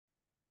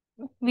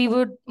we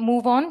would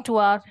move on to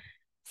our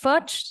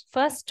first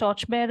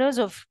Torchbearers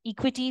of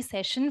Equity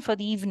session for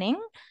the evening.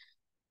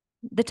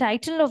 The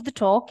title of the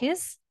talk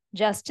is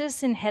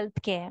Justice in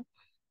Healthcare.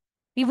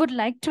 We would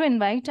like to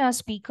invite our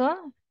speaker,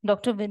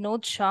 Dr.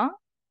 Vinod Shah.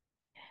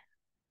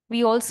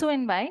 We also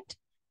invite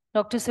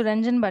Dr.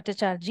 Suranjan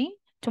Bhattacharjee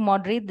to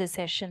moderate this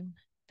session.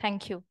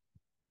 Thank you.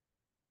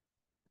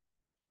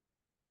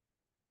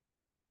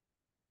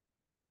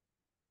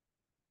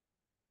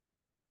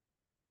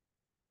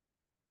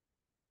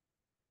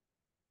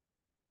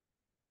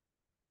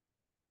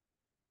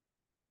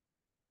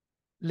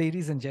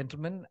 Ladies and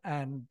gentlemen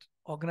and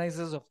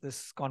organizers of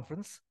this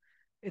conference,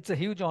 it's a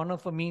huge honor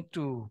for me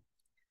to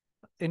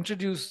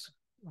introduce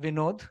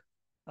Vinod.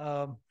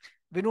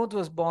 Vinod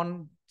was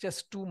born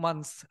just 2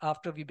 months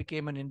after we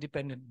became an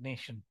independent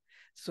nation.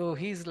 So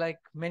he's like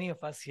many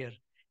of us here.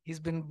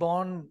 He's been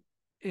born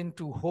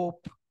into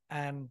hope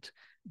and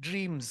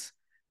dreams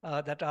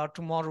that our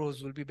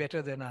tomorrows will be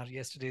better than our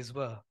yesterdays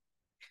were.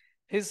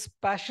 His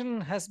passion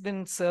has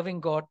been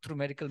serving God through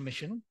medical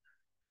mission.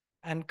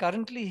 And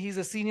currently, he's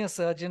a senior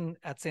surgeon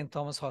at St.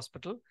 Thomas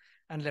Hospital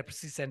and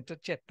Leprosy Center,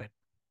 Chetpet.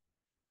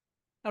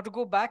 Now, to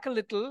go back a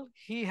little,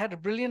 he had a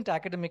brilliant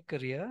academic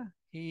career.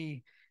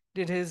 He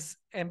did his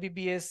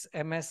MBBS,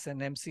 MS,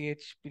 and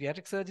MCH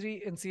pediatric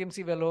surgery in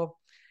CMC Vellore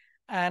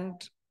and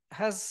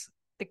has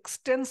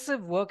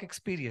extensive work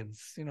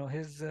experience. You know,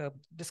 his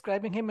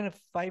describing him in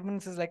 5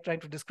 minutes is like trying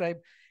to describe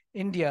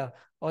India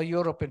or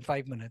Europe in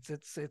 5 minutes.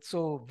 It's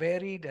so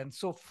varied and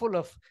so full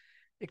of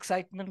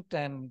excitement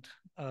and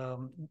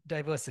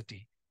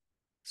diversity.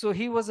 So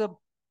he was a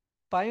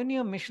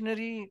pioneer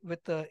missionary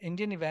with the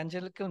Indian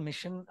Evangelical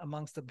Mission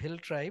amongst the Bhil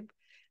tribe,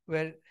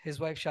 where his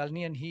wife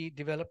Shalini and he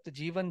developed the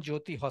Jeevan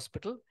Jyoti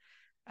Hospital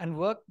and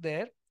worked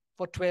there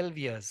for 12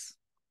 years.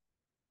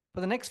 For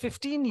the next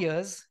 15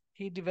 years,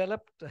 he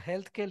developed the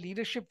healthcare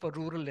leadership for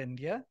rural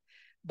India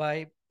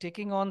by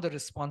taking on the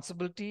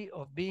responsibility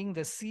of being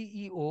the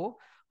CEO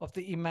of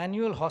the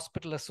Emmanuel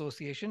Hospital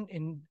Association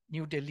in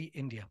New Delhi,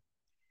 India.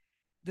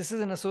 This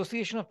is an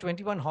association of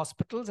 21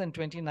 hospitals and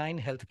 29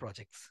 health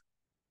projects.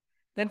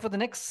 Then for the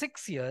next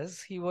 6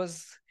 years, he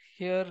was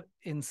here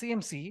in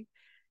CMC,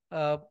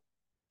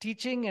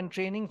 teaching and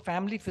training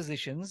family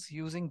physicians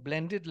using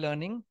blended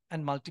learning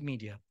and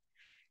multimedia.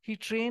 He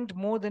trained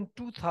more than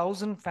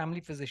 2,000 family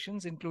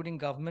physicians, including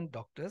government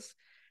doctors,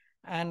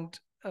 and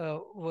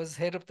was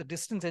head of the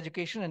distance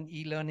education and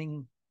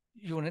e-learning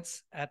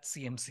units at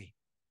CMC.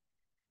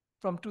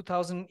 From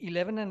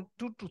 2011 and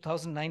to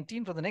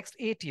 2019, for the next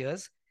 8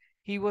 years,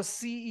 he was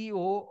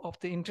CEO of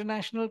the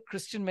International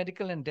Christian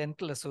Medical and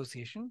Dental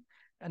Association,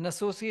 an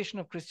association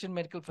of Christian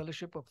medical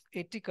fellowship of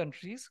 80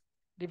 countries,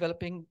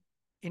 developing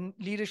in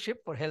leadership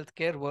for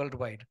healthcare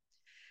worldwide.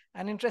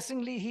 And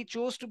interestingly, he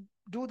chose to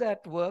do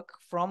that work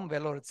from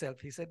Vellore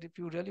itself. He said, if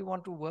you really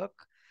want to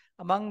work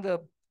among the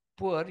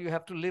poor, you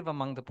have to live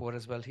among the poor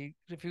as well. He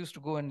refused to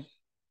go and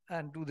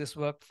do this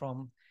work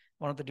from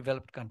one of the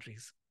developed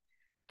countries.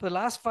 For the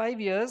last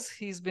 5 years,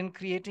 he's been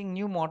creating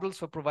new models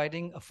for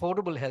providing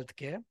affordable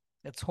healthcare.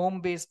 That's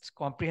home-based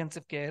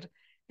comprehensive care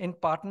in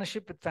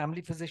partnership with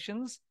family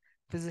physicians,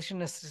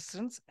 physician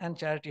assistants, and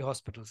charity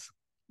hospitals.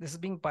 This is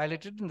being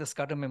piloted in the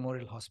Scudder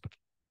Memorial Hospital.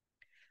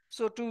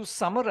 So to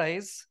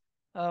summarize,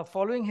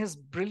 following his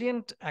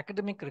brilliant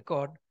academic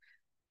record,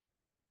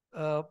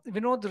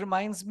 Vinod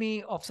reminds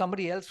me of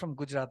somebody else from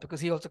Gujarat,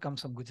 because he also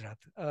comes from Gujarat.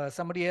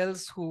 Somebody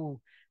else who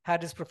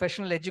had his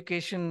professional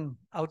education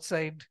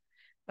outside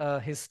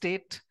his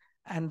state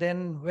and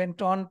then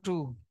went on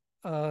to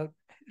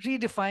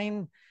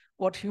redefine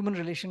what human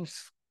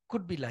relations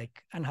could be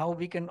like and how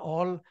we can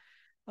all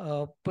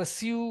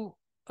pursue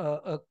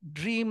a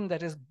dream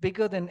that is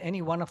bigger than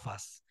any one of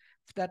us.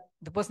 That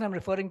the person I'm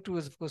referring to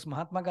is, of course,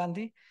 Mahatma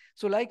Gandhi.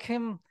 So like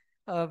him,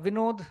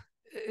 Vinod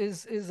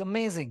is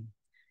amazing.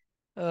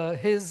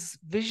 His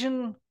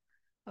vision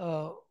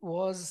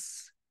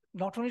was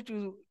not only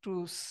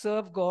to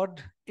serve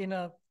God in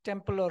a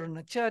temple or in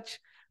a church,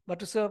 but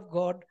to serve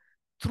God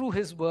through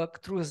his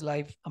work, through his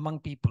life among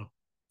people.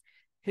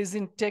 His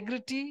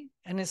integrity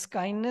and his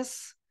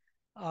kindness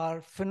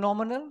are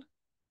phenomenal.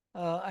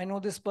 I know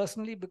this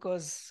personally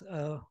because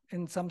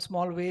in some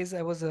small ways,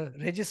 I was a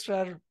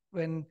registrar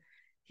when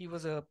he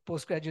was a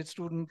postgraduate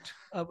student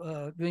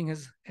doing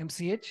his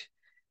MCH.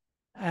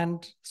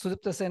 And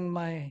Sudipta Sen,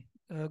 my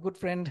good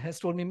friend, has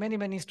told me many,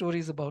 many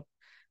stories about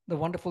the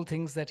wonderful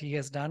things that he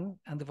has done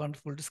and the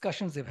wonderful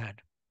discussions they've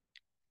had.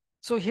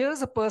 So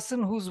here's a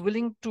person who's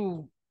willing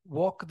to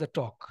walk the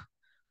talk,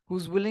 who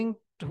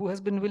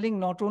has been willing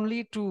not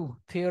only to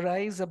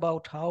theorize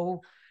about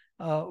how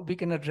we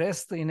can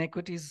address the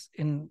inequities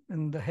in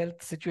the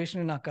health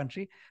situation in our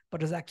country,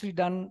 but has actually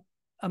done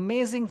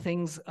amazing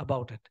things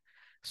about it.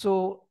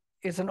 So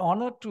it's an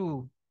honor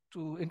to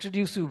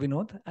introduce you,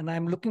 Vinod, and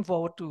I'm looking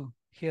forward to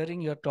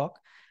hearing your talk.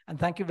 And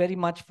thank you very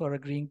much for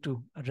agreeing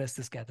to address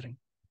this gathering.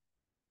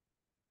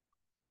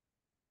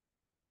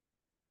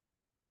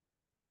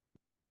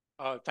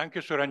 Thank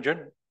you,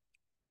 Suranjan.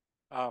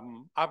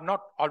 I've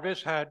not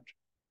always had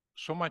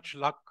so much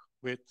luck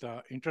with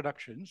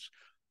introductions,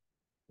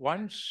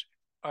 Once,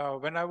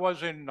 when I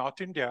was in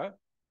North India,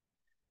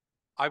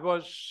 I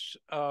was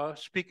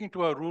speaking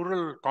to a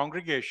rural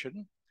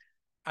congregation,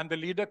 and the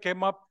leader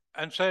came up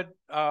and said,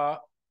 I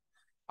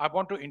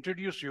want to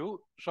introduce you.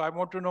 So I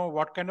want to know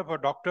what kind of a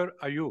doctor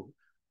are you?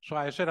 So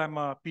I said, I'm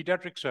a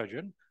pediatric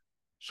surgeon.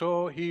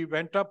 So he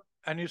went up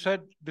and he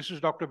said, this is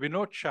Dr.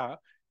 Vinod Shah.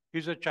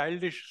 He's a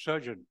childish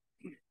surgeon.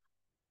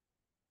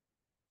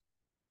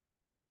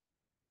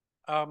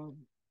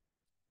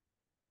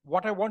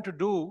 What I want to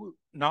do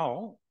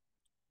now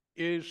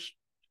is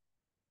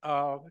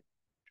to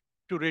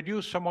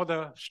reduce some of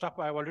the stuff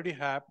I already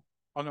have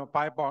on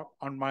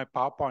my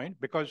PowerPoint,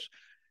 because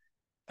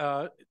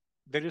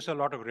there is a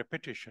lot of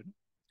repetition.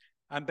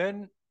 And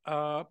then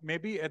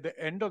maybe at the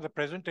end of the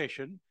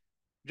presentation,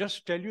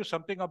 just tell you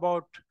something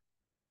about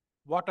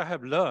what I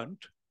have learned,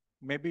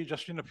 maybe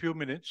just in a few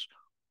minutes,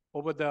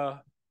 over the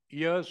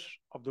years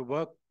of the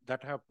work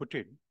that I have put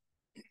in.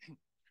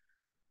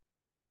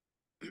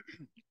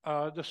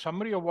 The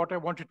summary of what I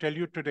want to tell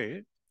you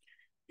today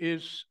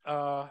is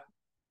the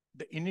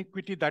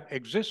inequity that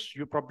exists.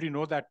 You probably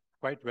know that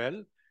quite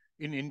well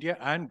in India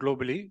and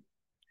globally.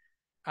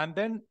 And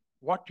then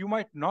what you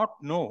might not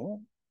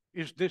know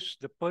is this,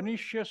 the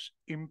pernicious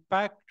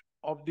impact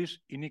of these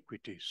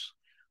inequities.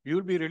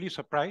 You'll be really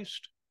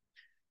surprised.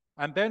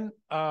 And then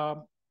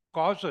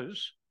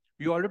causes.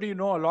 You already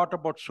know a lot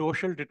about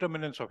social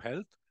determinants of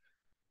health,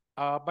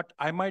 but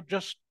I might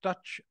just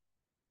talk to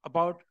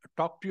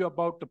you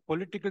about the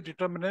political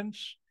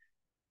determinants,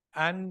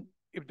 and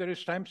if there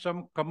is time,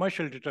 some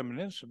commercial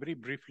determinants, very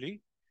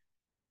briefly.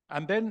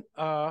 And then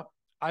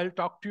I'll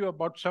talk to you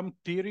about some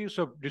theories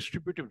of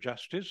distributive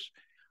justice.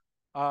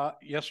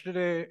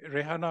 Yesterday,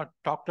 Rehana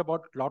talked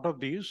about a lot of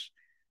these.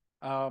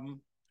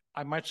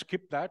 I might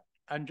skip that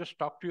and just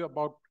talk to you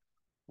about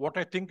what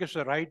I think is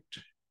the right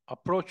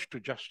approach to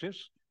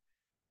justice.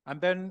 And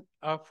then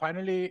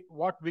finally,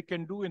 what we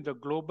can do in the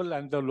global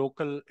and the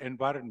local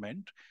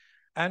environment.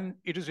 And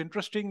it is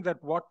interesting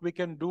that what we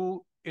can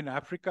do in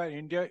Africa and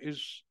India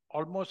is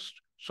almost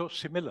so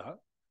similar.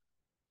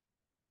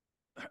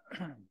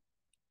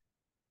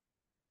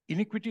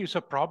 Inequity is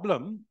a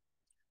problem.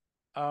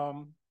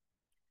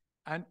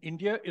 And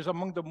India is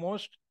among the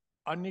most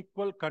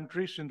unequal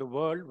countries in the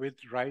world, with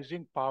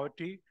rising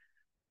poverty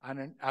and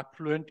an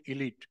affluent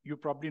elite. You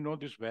probably know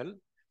this well.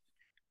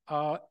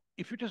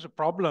 If it is a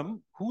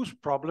problem, whose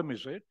problem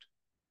is it?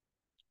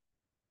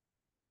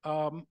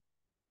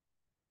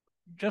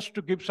 Just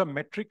to give some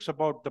metrics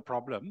about the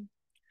problem,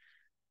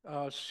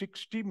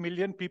 60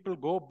 million people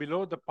go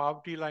below the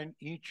poverty line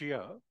each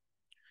year.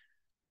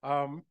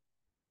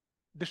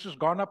 This has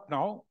gone up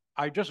now.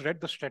 I just read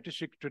the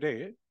statistic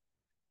today.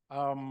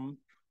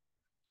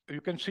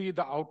 You can see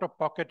the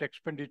out-of-pocket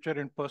expenditure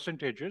in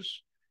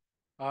percentages.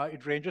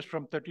 It ranges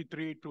from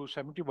 33 to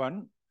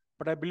 71,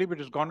 but I believe it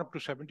has gone up to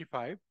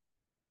 75.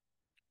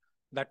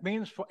 That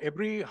means for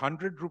every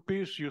 100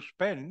 rupees you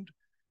spend,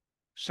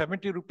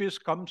 70 rupees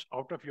comes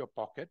out of your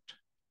pocket.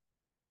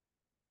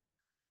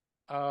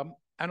 And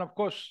of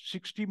course,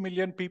 60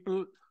 million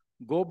people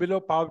go below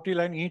poverty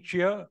line each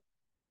year.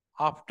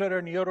 After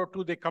a year or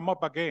two, they come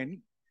up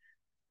again.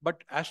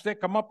 But as they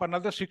come up,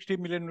 another 60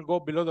 million will go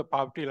below the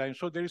poverty line.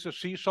 So there is a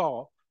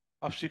seesaw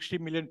of 60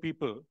 million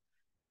people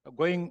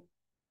going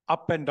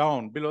up and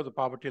down below the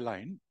poverty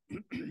line.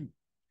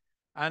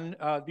 And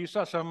these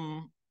are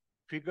some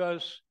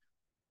figures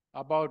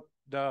about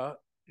the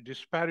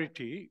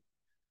disparity.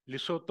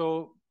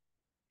 Lesotho,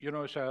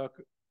 is a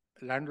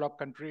landlocked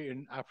country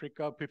in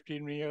Africa,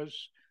 15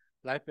 years,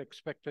 life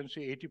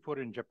expectancy 84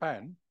 in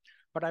Japan.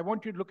 But I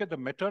want you to look at the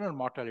maternal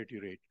mortality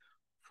rate.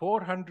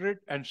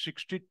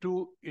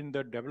 462 in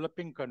the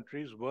developing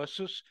countries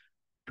versus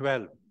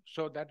 12.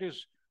 So that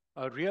is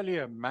really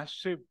a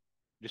massive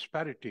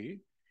disparity.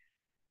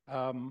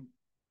 And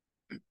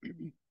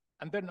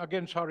then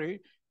again,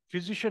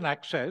 physician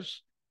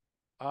access.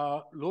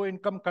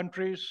 Low-income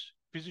countries,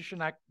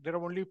 there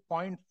are only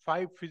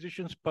 0.5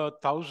 physicians per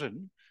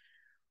 1,000.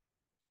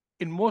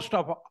 In most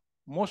of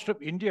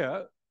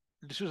India,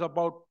 this is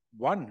about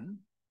 1,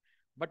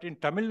 but in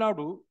Tamil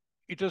Nadu,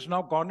 it has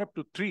now gone up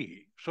to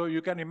 3. So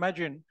you can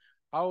imagine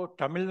how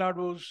Tamil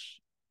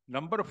Nadu's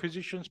number of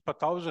physicians per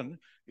 1,000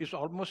 is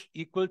almost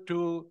equal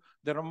to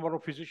the number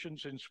of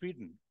physicians in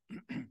Sweden.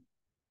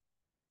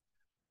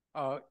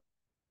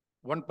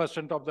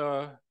 1% of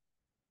the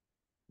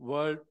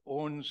world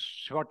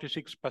owns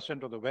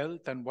 46% of the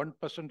wealth, and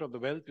 1% of the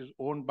wealth is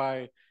owned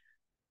by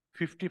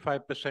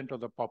 55%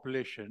 of the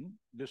population.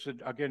 This is,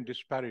 again,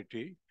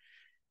 disparity.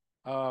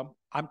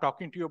 I'm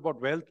talking to you about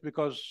wealth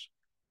because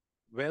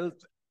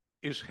wealth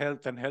is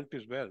health and health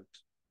is wealth.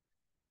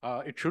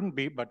 It shouldn't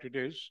be, but it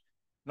is.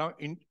 Now,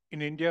 in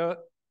India,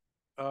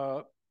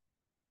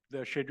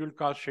 the scheduled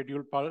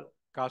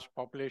caste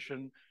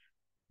population,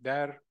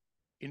 their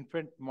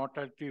infant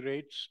mortality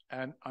rates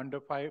and under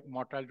 5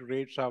 mortality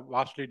rates are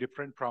vastly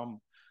different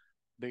from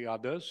the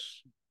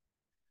others.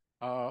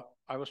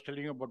 I was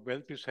telling you about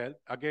wealth is health.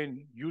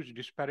 Again, huge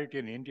disparity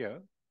in India.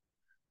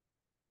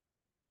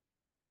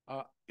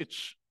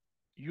 It's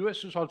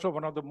US is also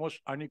one of the most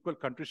unequal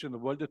countries in the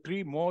world. The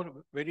three more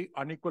very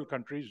unequal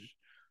countries,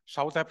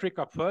 South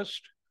Africa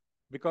first,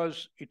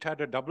 because it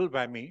had a double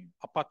whammy,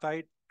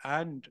 apartheid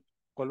and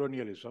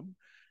colonialism,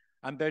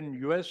 and then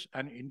US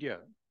and India.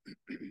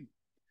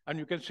 And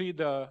you can see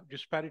the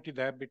disparity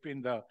there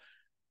between the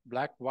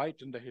Black,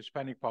 white, and the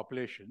Hispanic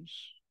populations.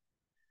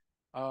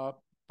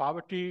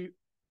 Poverty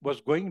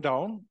was going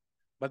down,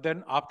 but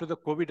then after the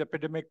COVID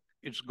epidemic,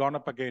 it's gone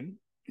up again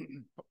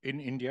in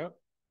India.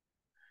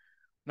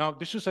 Now,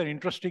 this is an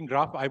interesting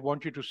graph I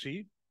want you to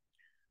see.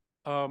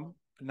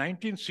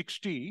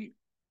 1960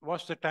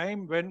 was the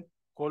time when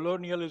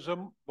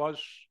colonialism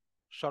was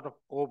sort of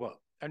over.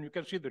 And you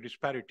can see the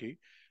disparity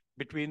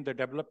between the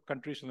developed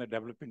countries and the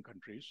developing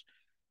countries.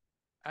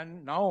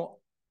 And now,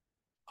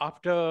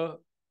 after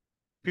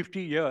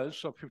 50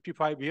 years or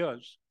 55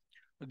 years,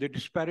 the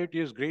disparity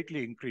has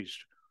greatly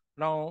increased.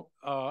 Now,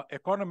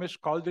 economists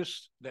call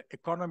this the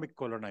economic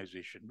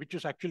colonization, which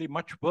is actually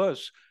much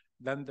worse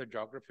than the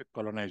geographic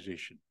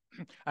colonization.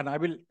 And I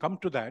will come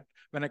to that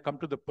when I come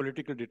to the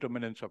political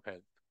determinants of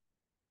health.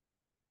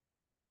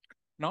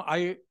 Now,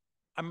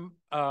 I'm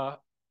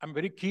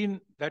very keen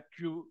that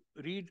you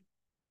read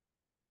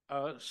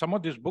some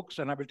of these books,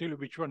 and I will tell you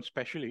which one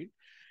specially.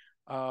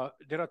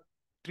 There are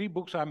 3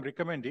 books I'm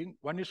recommending.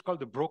 One is called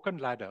The Broken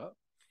Ladder.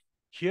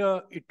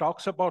 Here, it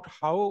talks about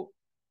how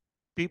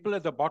people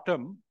at the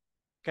bottom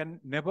can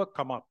never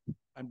come up,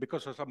 and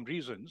because of some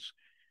reasons,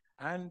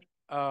 and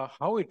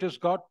how it has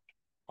got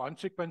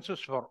consequences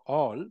for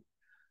all.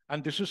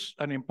 And this is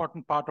an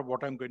important part of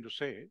what I'm going to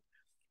say.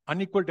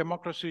 Unequal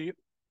Democracy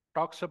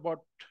talks about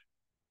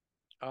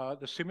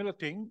the similar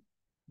thing,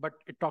 but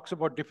it talks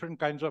about different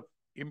kinds of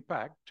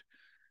impact.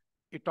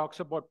 It talks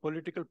about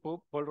political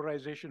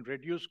polarization,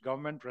 reduced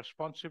government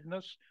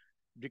responsiveness,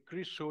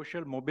 decreased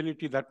social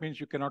mobility. That means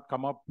you cannot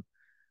come up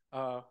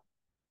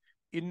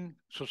in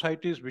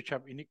societies which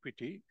have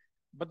inequity.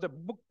 But the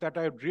book that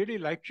I'd really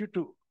like you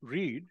to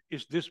read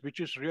is this, which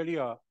is really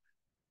a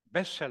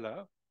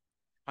bestseller,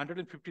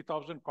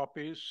 150,000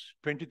 copies,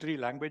 23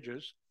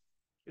 languages.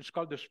 It's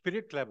called The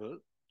Spirit Level,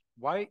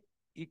 Why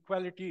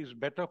Equality is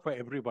Better for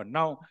Everyone.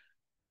 Now,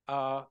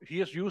 he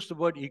has used the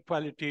word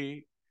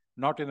equality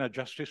not in a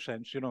justice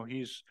sense. You know,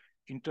 he's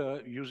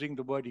using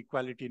the word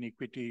equality and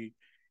equity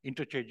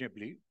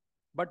interchangeably.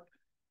 But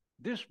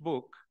this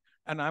book,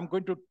 and I'm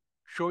going to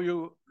show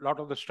you a lot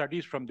of the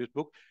studies from this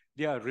book,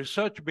 they are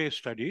research-based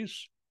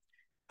studies,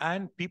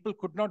 and people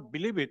could not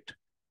believe it.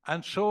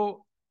 And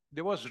so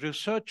there was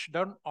research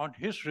done on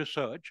his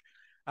research,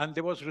 and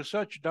there was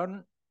research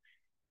done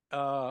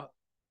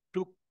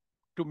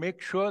to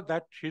make sure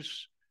that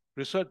his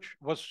research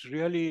was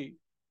really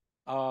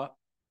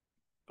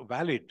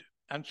valid.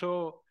 And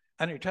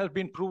it has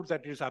been proved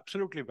that it is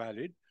absolutely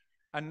valid.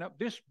 And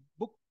this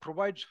book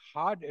provides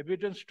hard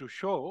evidence to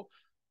show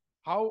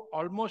how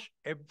almost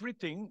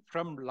everything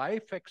from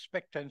life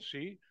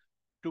expectancy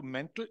to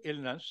mental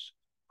illness,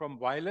 from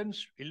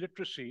violence,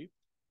 illiteracy,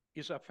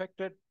 is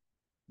affected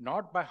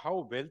not by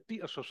how wealthy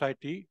a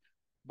society,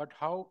 but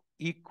how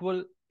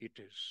equal it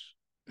is.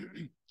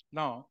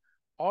 Now,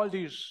 all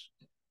these,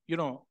 you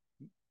know,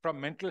 from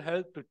mental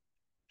health to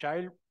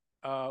child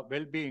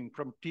well-being,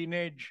 from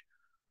teenage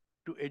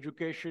to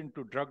education,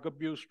 to drug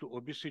abuse, to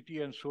obesity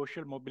and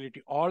social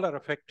mobility, all are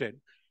affected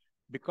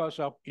because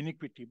of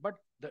inequity. But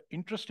the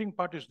interesting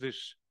part is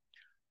this,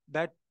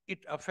 that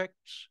it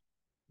affects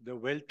the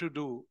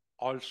well-to-do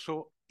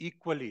also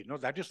equally. No,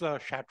 that is the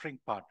shattering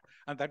part.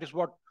 And that is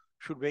what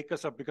should wake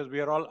us up, because we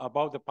are all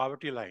above the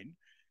poverty line.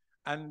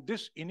 And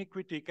this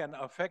inequity can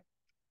affect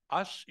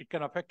us, it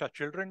can affect our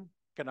children,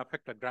 can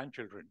affect our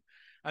grandchildren.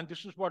 And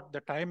this is what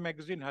the Time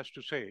magazine has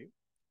to say.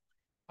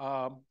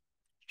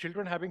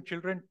 Children having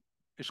children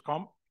is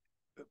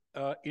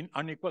in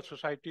unequal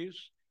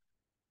societies.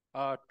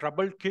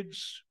 Troubled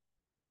kids,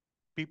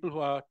 people who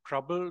are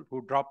troubled,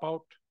 who drop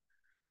out,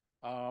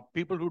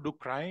 people who do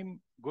crime,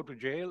 go to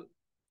jail,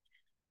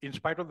 in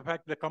spite of the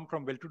fact they come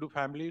from well-to-do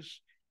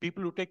families,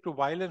 people who take to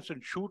violence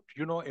and shoot.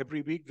 You know,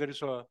 every week there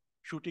is a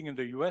shooting in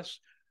the US,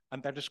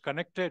 and that is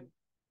connected,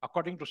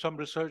 according to some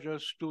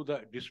researchers, to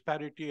the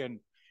disparity and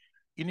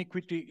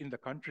inequity in the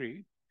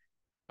country.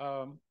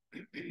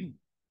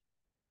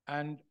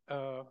 And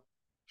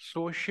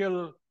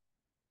social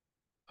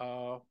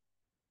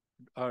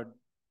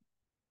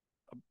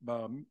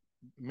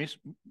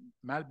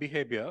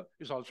malbehavior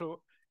is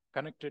also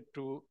connected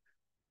to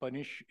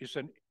is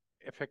an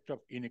effect of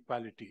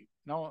inequality.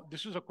 Now,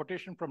 this is a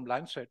quotation from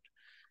Lancet.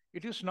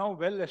 It is now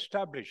well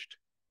established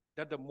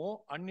that the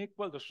more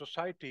unequal the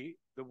society,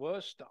 the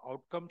worse the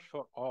outcomes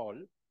for all,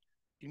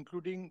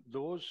 including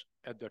those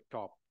at the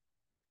top.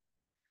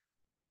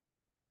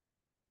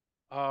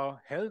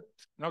 Health,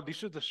 now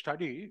this is the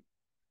study,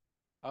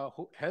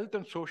 health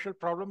and social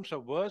problems are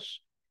worse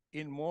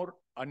in more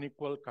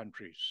unequal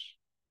countries.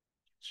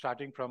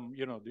 Starting from,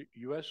 you know, the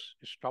US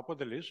is top of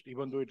the list,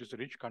 even though it is a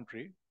rich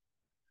country.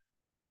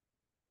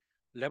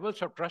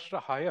 Levels of trust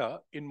are higher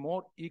in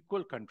more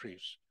equal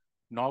countries.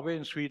 Norway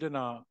and Sweden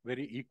are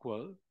very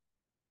equal.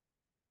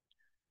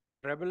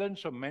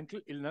 Prevalence of mental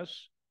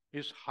illness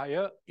is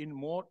higher in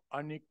more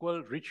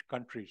unequal rich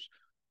countries.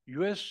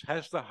 US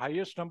has the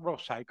highest number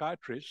of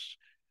psychiatrists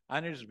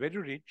and is very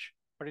rich,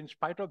 but in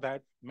spite of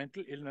that,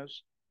 mental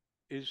illness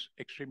is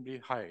extremely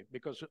high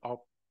because of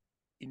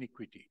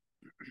inequity.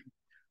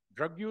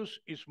 Drug use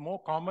is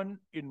more common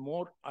in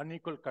more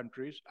unequal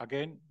countries,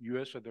 again,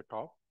 US at the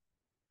top.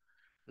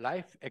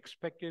 Life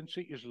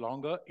expectancy is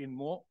longer in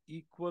more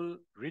equal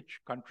rich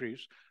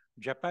countries.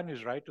 Japan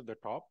is right at the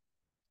top.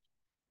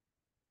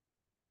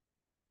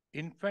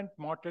 Infant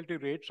mortality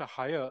rates are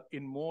higher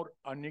in more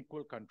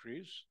unequal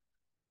countries.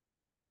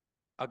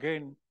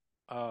 Again,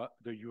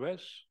 the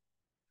US.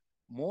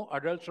 More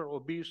adults are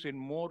obese in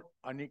more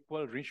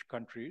unequal rich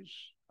countries.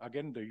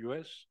 Again, the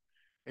US.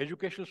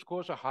 Educational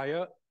scores are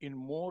higher in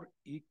more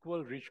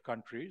equal rich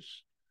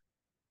countries.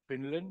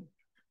 Finland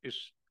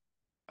is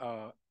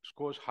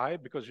scores high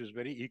because it's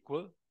very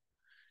equal.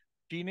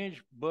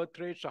 Teenage birth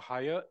rates are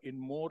higher in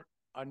more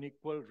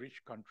unequal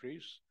rich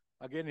countries.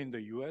 Again, in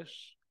the US,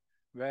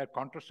 where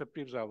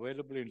contraceptives are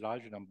available in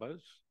large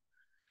numbers.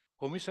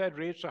 Homicide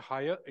rates are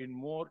higher in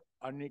more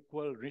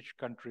unequal rich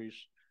countries.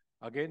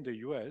 Again, the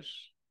US.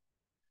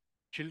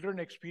 Children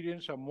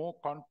experience more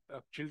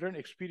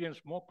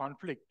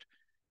conflict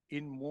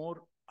in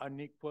more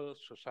unequal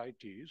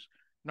societies.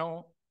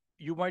 Now,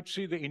 you might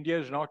see that India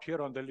is not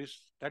here on the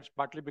list. That's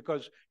partly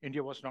because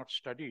India was not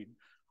studied.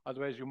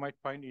 Otherwise, you might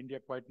find India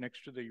quite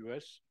next to the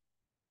US.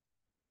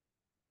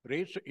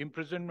 Rates of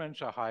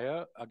imprisonments are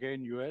higher,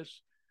 again,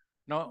 US.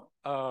 Now,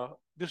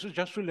 this is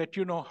just to let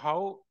you know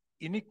how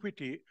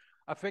inequity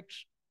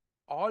affects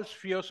all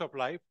spheres of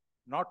life.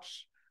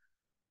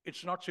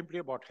 It's not simply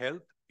about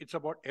health, it's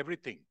about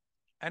everything.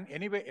 And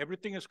anyway,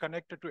 everything is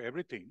connected to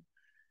everything.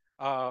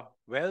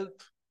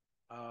 Wealth,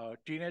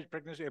 teenage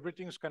pregnancy,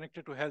 everything is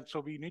connected to health.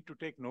 So we need to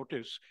take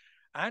notice.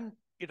 And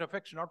it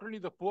affects not only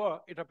the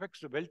poor, it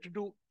affects the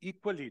well-to-do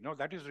equally. Now,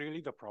 that is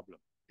really the problem.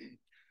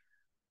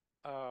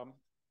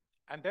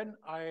 And then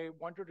I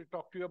wanted to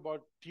talk to you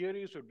about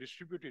theories of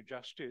distributive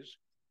justice,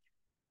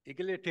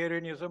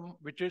 egalitarianism,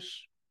 which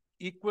is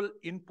equal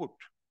input.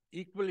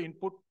 Equal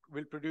input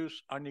will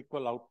produce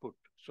unequal output.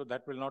 So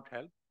that will not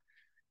help.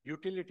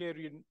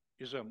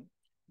 Utilitarianism,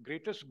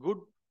 greatest good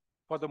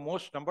for the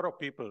most number of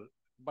people,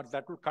 but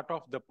that will cut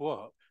off the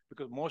poor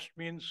because most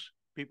means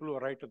people who are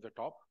right at the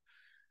top.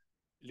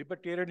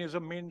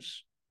 Libertarianism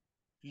means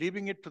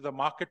leaving it to the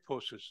market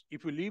forces.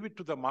 If you leave it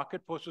to the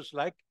market forces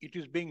like it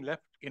is being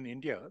left in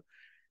India,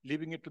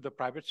 leaving it to the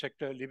private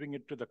sector, leaving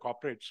it to the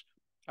corporates,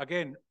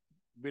 again,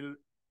 will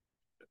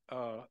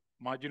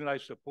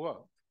marginalize the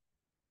poor.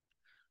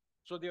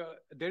 So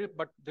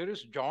there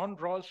is John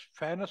Rawls'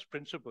 fairness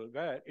principle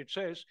where it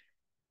says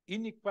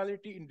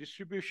inequality in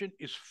distribution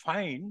is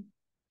fine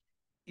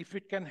if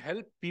it can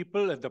help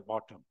people at the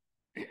bottom.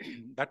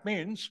 That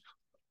means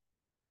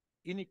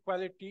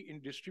inequality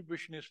in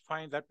distribution is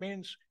fine. That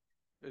means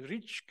the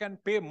rich can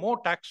pay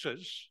more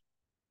taxes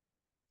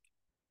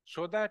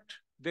so that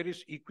there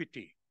is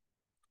equity.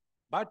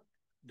 But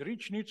the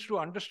rich needs to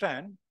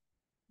understand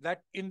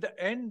that in the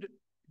end,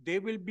 they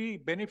will be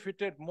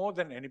benefited more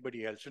than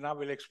anybody else. And I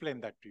will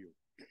explain that to you.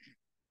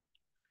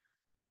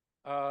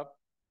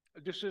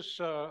 This is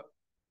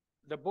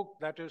the book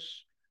that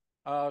is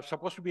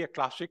supposed to be a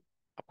classic.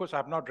 Of course,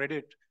 I've not read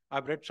it.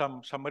 I've read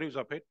some summaries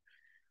of it.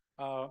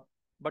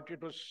 But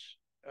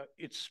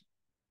it's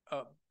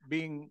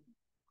being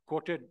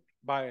quoted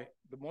by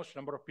the most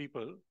number of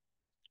people.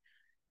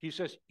 He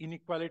says,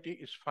 inequality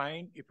is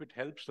fine if it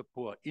helps the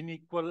poor.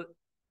 Unequal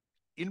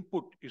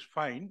input is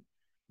fine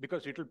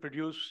because it will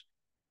produce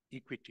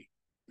equity.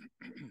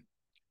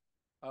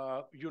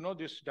 You know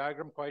this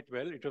diagram quite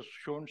well. It was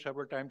shown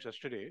several times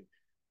yesterday.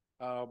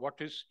 What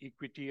is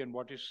equity and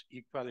what is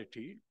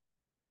equality?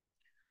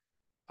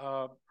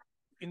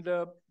 In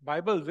the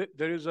Bible,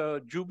 there is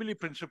a Jubilee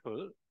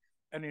principle,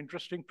 an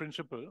interesting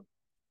principle,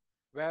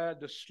 where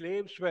the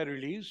slaves were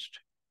released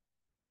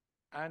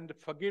and the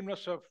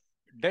forgiveness of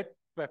debt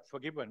were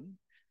forgiven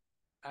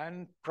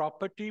and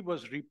property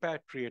was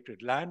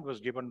repatriated, land was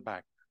given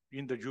back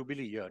in the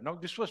Jubilee year. Now,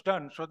 this was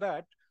done so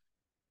that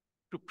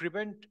to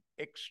prevent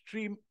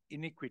extreme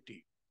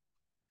inequity.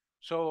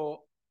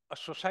 So a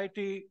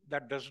society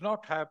that does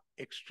not have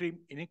extreme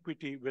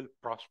inequity will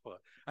prosper.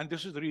 And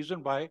this is the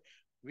reason why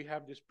we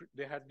have this,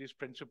 they had these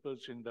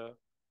principles in the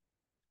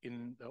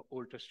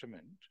Old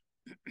Testament.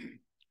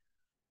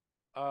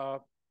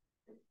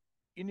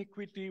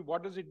 Inequity,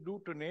 what does it do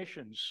to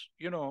nations?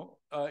 You know,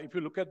 if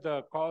you look at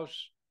the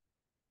cause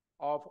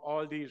of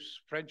all these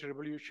French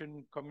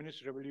Revolution,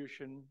 Communist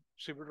Revolution,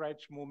 Civil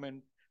Rights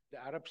Movement,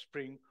 the Arab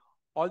Spring,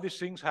 all these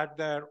things had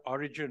their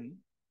origin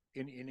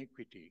in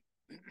inequity.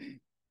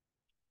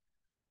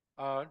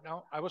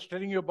 Now, I was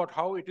telling you about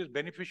how it is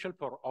beneficial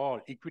for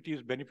all. Equity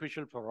is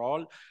beneficial for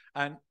all,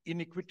 and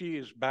inequity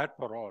is bad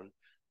for all.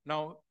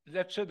 Now,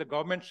 let's say the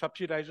government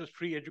subsidizes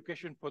free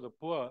education for the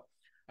poor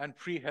and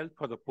free health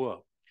for the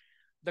poor.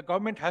 The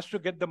government has to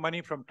get the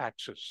money from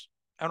taxes.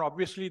 And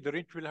obviously, the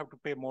rich will have to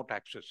pay more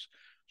taxes.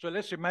 So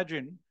let's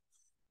imagine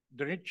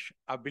the rich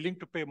are willing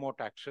to pay more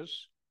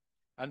taxes,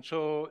 And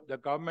so the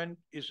government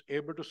is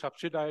able to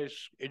subsidize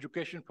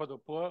education for the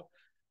poor,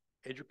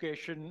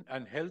 education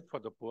and health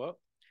for the poor.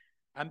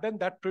 And then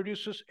that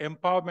produces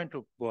empowerment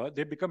of poor.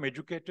 They become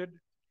educated,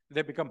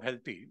 they become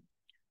healthy,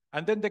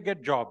 and then they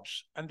get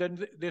jobs. And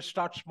then they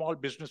start small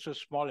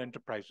businesses, small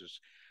enterprises.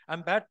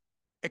 And that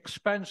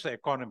expands the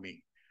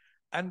economy.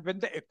 And when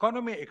the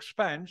economy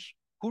expands,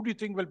 who do you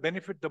think will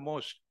benefit the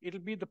most? It'll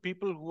be the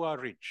people who are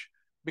rich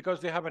because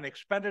they have an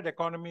expanded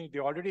economy. They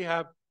already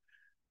have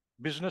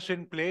business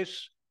in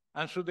place.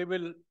 And so they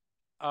will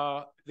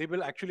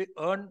actually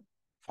earn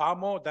far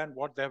more than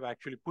what they have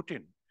actually put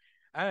in.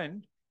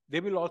 And they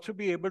will also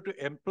be able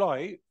to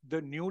employ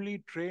the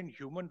newly trained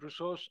human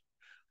resource.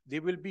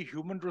 There will be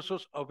human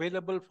resource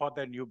available for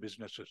their new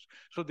businesses.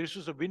 So this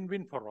is a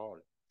win-win for all.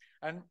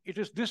 And it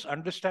is this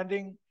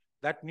understanding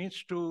that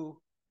needs to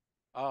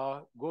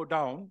go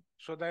down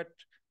so that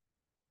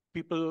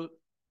people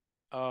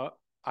are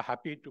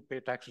happy to pay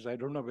taxes. I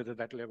don't know whether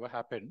that will ever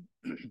happen.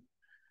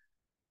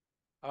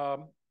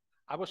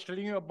 I was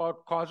telling you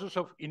about causes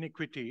of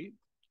inequity.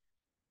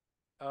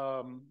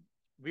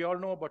 We all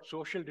know about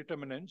social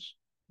determinants,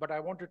 but I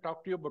want to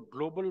talk to you about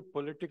global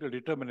political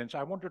determinants.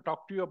 I want to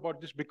talk to you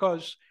about this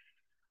because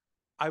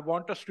I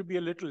want us to be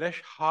a little less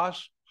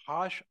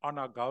harsh on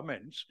our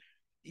governments.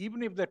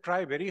 Even if they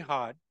try very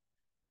hard,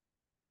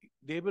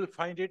 they will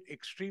find it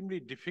extremely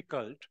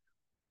difficult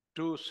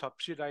to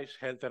subsidize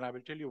health, and I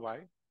will tell you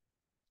why.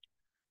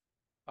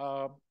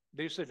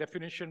 There's a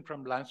definition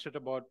from Lancet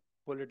about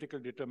political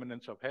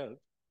determinants of health.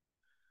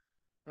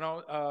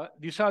 Now,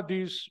 these are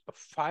these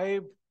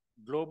 5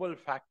 global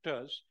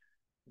factors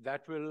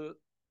that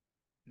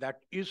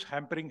is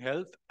hampering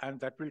health and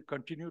that will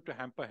continue to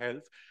hamper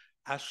health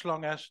as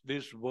long as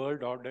this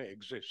world order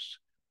exists.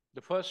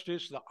 The first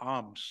is the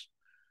arms,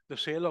 the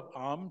sale of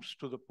arms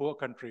to the poor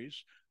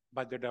countries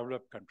by the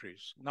developed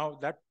countries. Now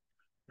that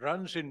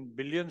runs in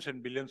billions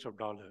and billions of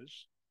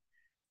dollars.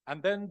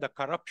 And then the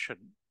corruption.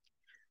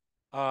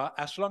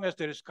 As long as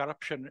there is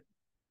corruption,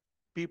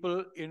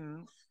 people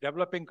in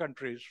developing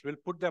countries will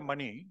put their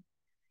money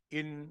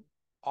in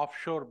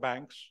offshore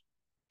banks,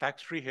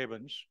 tax-free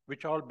havens,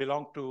 which all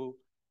belong to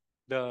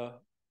the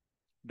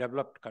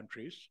developed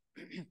countries.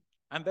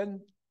 And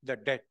then the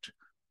debt.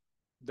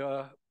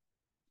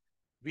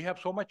 We have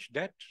so much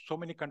debt, so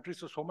many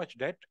countries have so much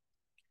debt,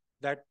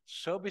 that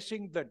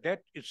servicing the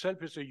debt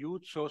itself is a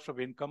huge source of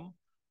income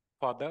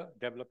for the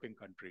developing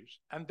countries.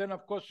 And then,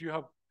 of course, you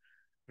have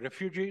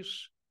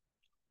refugees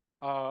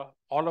all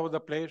over the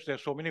place.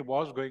 There's so many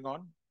wars going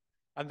on.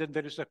 And then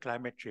there is the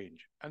climate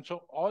change. And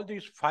so all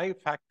these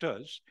 5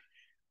 factors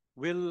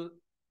will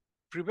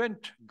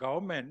prevent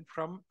government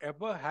from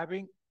ever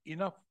having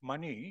enough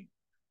money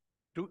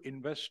to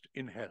invest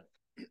in health.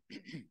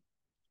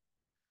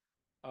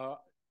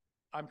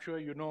 I'm sure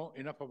you know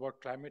enough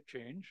about climate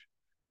change,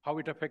 how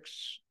it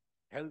affects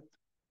health,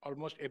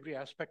 almost every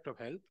aspect of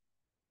health.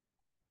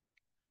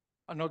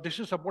 Now, this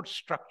is about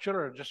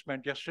structural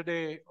adjustment.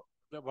 Yesterday,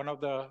 one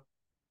of the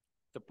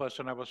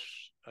person I was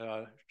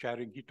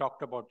chairing, he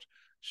talked about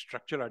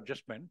structural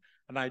adjustment,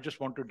 and I just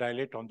want to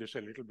dilate on this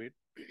a little bit.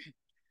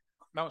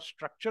 Now,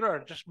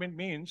 structural adjustment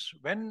means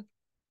when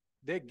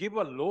they give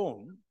a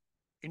loan,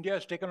 India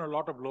has taken a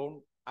lot of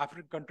loan,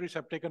 African countries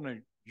have taken a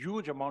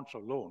huge amounts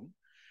of loan,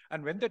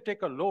 and when they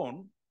take a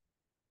loan,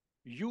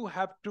 you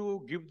have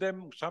to give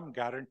them some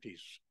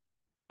guarantees.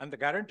 And the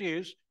guarantee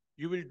is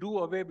you will do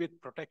away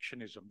with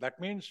protectionism. That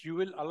means you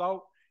will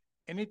allow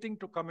anything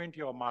to come into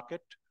your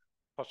market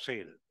for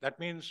sale. That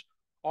means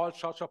all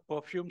sorts of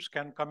perfumes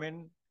can come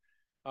in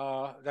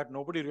that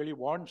nobody really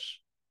wants,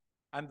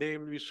 and they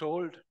will be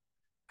sold.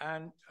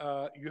 And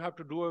you have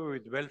to do away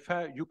with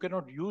welfare. You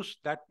cannot use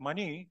that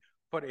money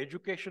for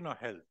education or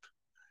health.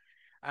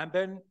 And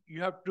then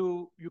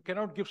you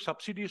cannot give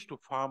subsidies to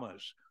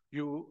farmers.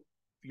 You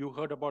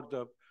heard about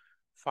the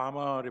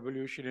farmer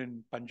revolution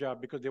in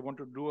Punjab because they want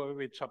to do away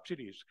with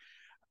subsidies.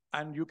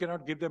 And you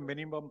cannot give them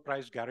minimum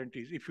price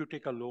guarantees if you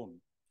take a loan.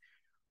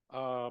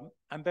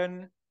 And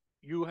then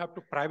you have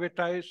to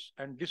privatize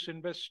and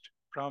disinvest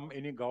from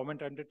any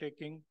government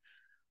undertaking.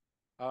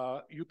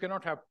 You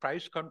cannot have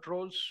price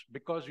controls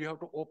because you have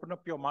to open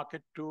up your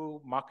market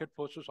to market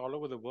forces all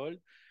over the world.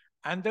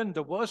 And then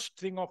the worst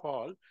thing of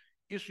all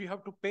is you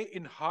have to pay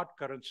in hard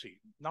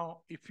currency. Now,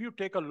 if you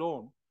take a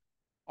loan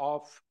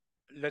of,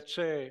 let's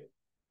say,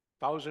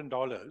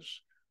 $1,000,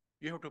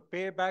 you have to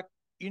pay back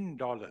in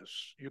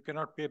dollars. You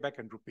cannot pay back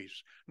in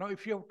rupees. Now,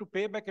 if you have to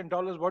pay back in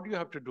dollars, what do you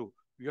have to do?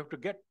 You have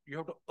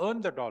to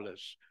earn the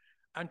dollars.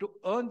 And to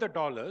earn the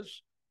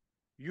dollars,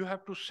 you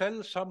have to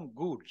sell some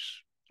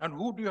goods. And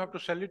who do you have to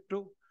sell it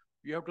to?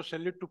 You have to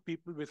sell it to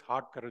people with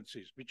hard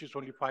currencies, which is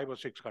only 5 or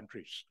 6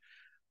 countries.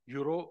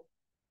 Euro,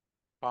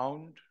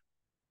 pound,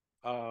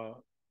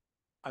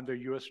 and the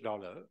US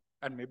dollar,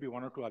 and maybe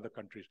 1 or 2 other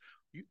countries.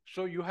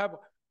 So you have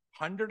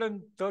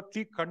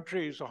 130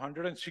 countries or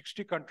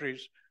 160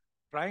 countries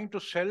trying to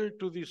sell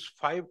to these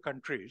 5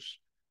 countries.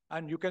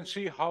 And you can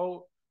see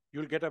how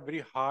you'll get a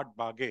very hard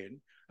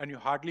bargain and you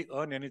hardly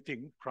earn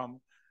anything from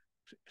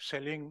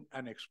selling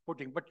and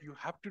exporting, but you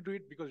have to do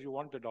it because you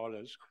want the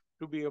dollars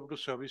to be able to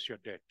service your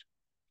debt.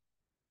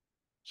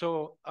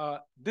 So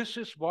this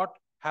is what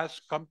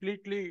has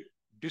completely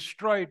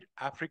destroyed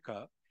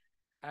Africa,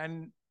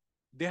 and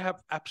they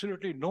have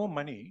absolutely no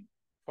money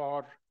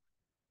for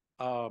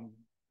um,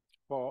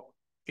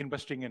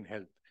 investing in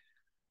health.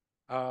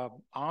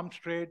 Arms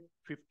trade,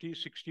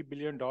 $50–60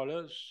 billion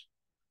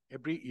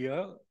every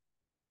year.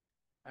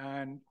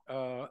 And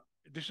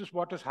this is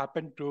what has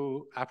happened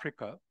to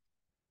Africa.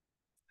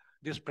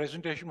 This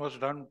presentation was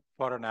done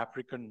for an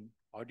African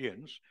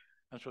audience,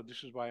 and so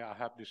this is why I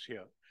have this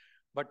here.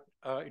 But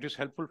it is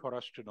helpful for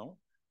us to know.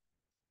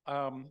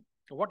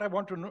 What I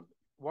want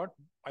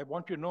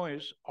to know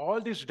is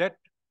all this debt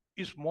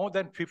is more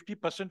than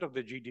 50% of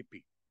the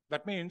GDP.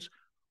 That means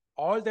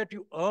all that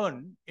you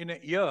earn in a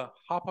year,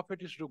 half of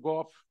it is to go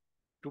off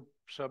to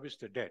service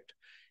the debt.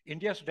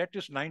 India's debt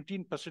is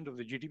 19% of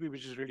the GDP,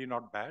 which is really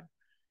not bad.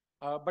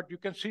 But you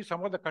can see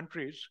some of the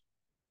countries,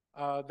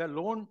 the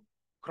loan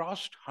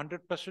crossed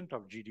 100%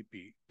 of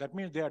GDP. That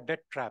means they are debt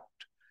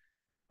trapped.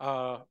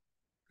 A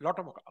lot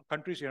of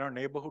countries in our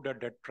neighborhood are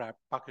debt trapped.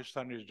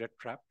 Pakistan is debt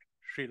trapped,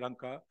 Sri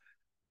Lanka,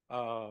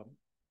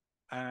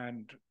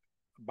 and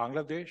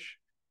Bangladesh,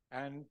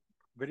 and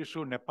very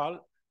soon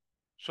Nepal.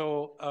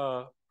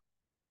 So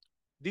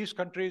these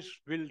countries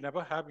will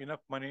never have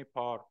enough money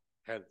for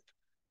health.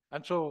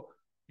 And so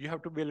you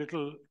have to be a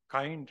little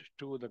kind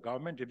to the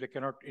government if they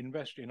cannot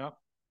invest enough.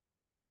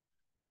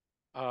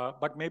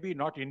 But maybe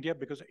not India,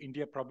 because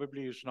India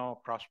probably is now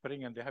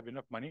prospering and they have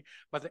enough money.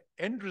 But the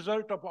end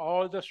result of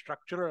all the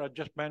structural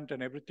adjustment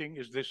and everything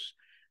is this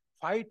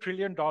 $5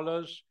 trillion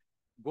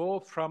go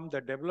from the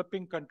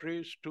developing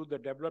countries to the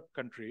developed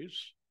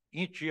countries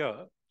each year,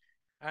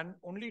 and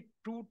only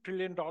 $2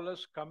 trillion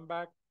come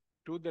back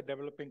to the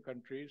developing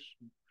countries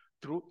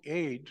through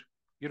aid.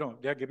 You know,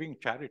 they're giving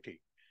charity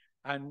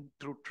and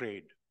through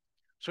trade.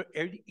 So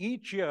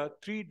each year,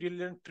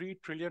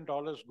 $3 trillion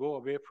go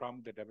away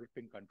from the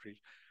developing countries.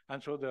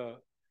 And so the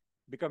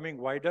becoming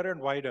wider and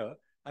wider.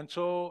 And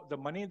so the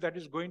money that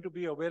is going to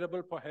be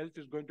available for health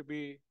is going to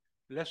be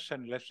less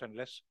and less and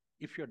less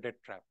if you're debt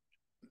trapped.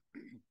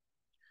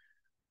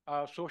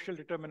 Social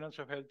determinants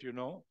of health, you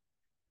know.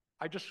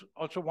 I just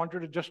also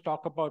wanted to just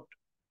talk about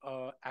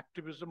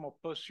activism or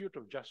pursuit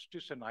of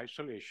justice and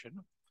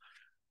isolation.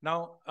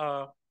 Now,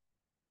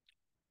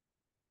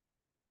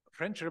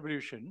 French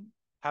Revolution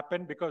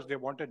happened because they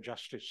wanted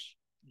justice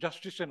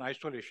and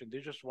isolation. They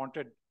just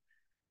wanted,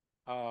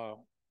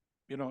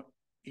 you know,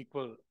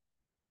 equal.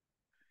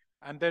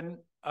 And then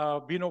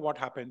we know what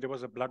happened. There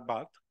was a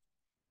bloodbath.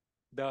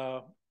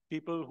 The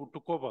people who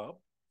took over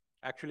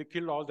actually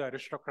killed all the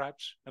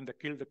aristocrats, and they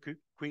killed the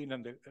queen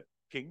and the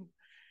king.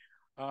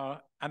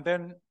 And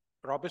then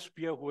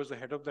Robespierre, who was the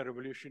head of the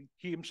revolution,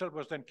 he himself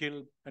was then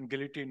killed and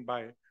guillotined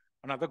by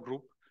another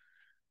group.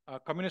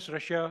 Communist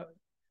Russia,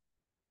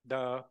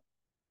 the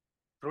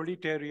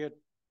proletariat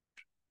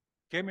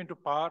came into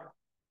power.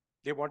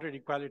 They wanted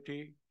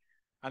equality,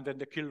 and then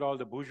they killed all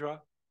the bourgeois.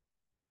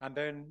 And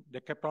then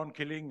they kept on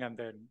killing, and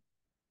then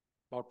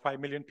about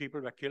 5 million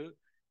people were killed.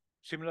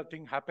 Similar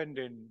thing happened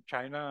in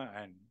China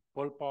and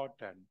Pol Pot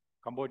and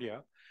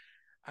Cambodia.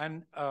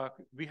 And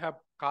we have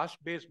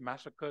caste-based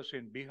massacres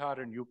in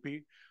Bihar and UP.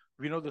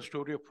 We know the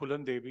story of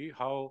Phulan Devi,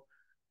 how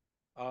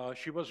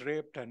she was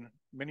raped and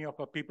many of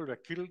her people were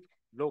killed,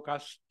 low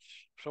caste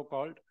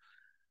so-called.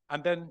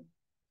 And then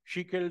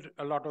she killed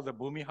a lot of the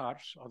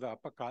Bhumihars, or the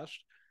upper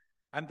caste.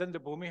 And then the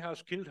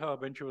Bhumihars killed her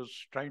when she was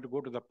trying to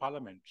go to the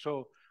parliament.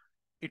 So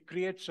it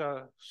creates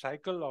a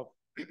cycle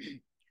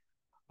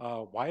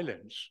of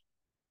violence.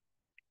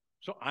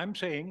 So I'm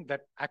saying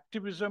that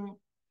activism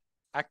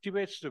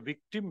activates the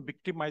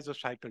victim-victimizer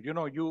cycle. You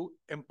know, you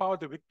empower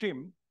the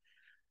victim,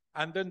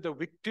 and then the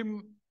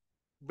victim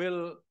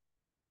will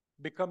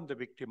become the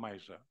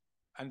victimizer,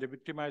 and the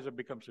victimizer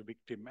becomes a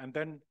victim. And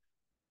then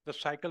the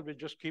cycle will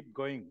just keep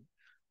going.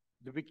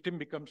 The victim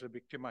becomes a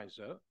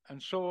victimizer.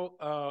 And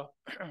so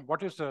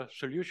what is the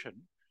solution?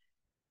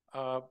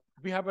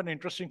 We have an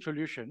interesting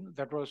solution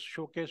that was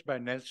showcased by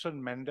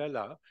Nelson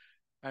Mandela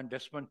and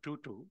Desmond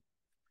Tutu.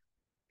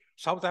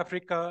 South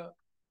Africa,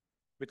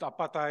 with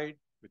apartheid,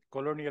 with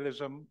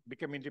colonialism,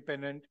 became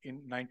independent in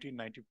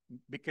 1990,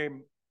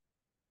 became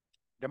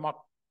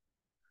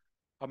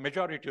a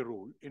majority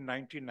rule in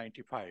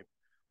 1995.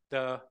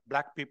 The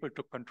black people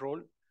took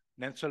control.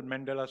 Nelson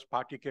Mandela's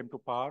party came to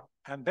power.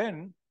 And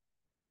then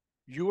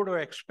you would have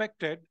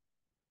expected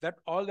that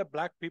all the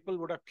black people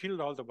would have killed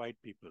all the white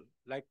people,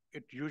 like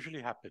it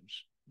usually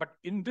happens. But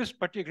in this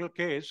particular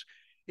case,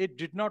 it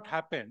did not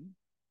happen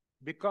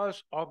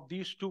because of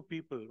these two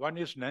people. One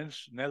is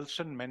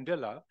Nelson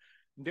Mandela,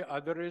 the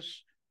other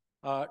is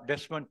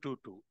Desmond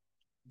Tutu.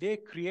 They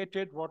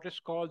created what is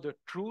called the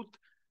Truth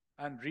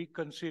and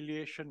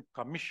Reconciliation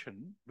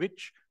Commission,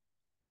 which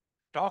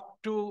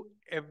talked to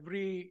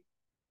every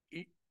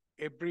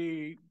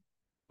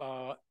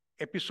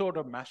episode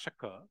of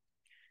massacre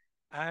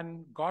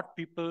and got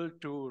people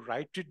to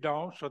write it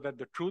down so that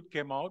the truth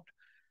came out,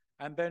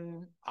 and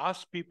then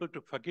asked people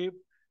to forgive,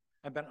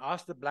 and then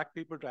asked the black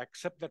people to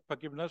accept that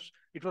forgiveness.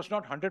 It was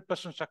not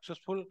 100%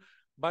 successful,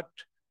 but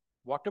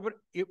whatever,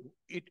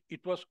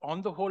 it was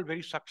on the whole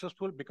very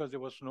successful because there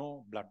was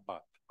no bloodbath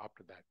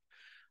after that.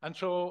 And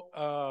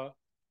so,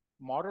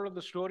 moral of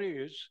the story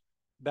is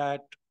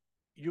that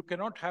you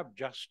cannot have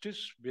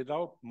justice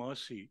without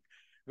mercy.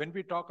 When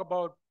we talk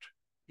about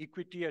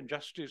equity and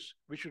justice,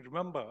 we should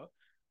remember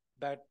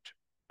that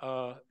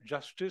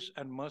justice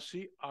and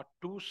mercy are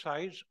two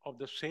sides of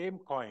the same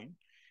coin.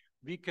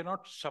 We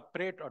cannot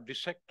separate or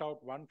dissect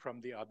out one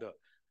from the other.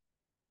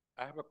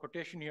 I have a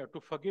quotation here: to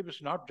forgive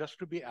is not just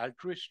to be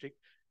altruistic,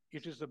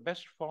 it is the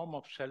best form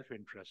of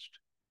self-interest.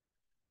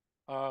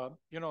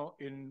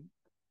 In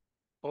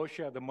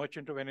Portia, the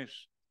Merchant of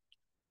Venice,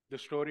 the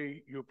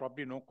story you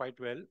probably know quite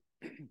well.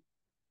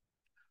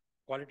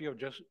 Quality of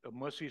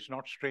mercy is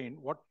not strained.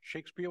 What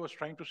Shakespeare was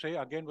trying to say,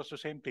 again, was the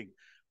same thing.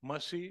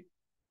 Mercy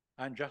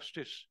and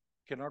justice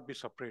cannot be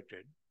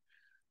separated.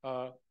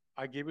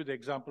 I gave you the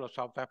example of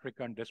South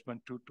Africa and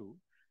Desmond Tutu,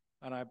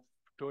 and I've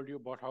told you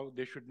about how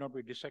they should not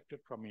be dissected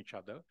from each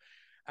other.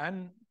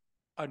 And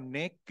a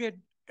naked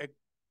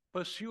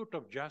pursuit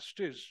of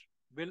justice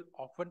will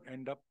often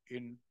end up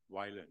in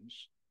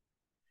violence.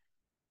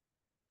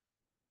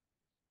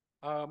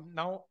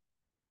 Now,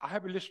 I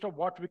have a list of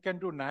what we can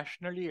do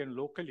nationally and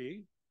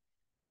locally.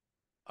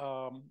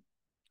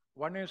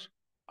 One is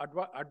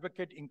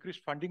advocate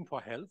increased funding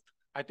for health.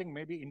 I think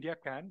maybe India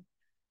can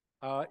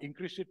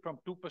increase it from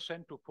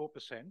 2% to 4%.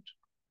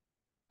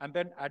 And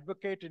then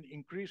advocate an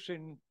increase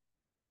in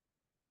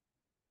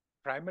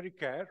primary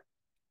care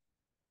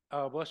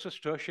versus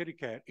tertiary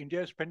care.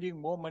 India is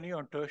spending more money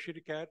on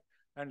tertiary care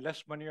and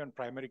less money on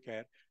primary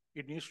care.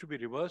 It needs to be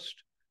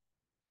reversed.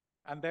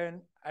 And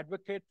then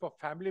advocate for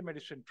family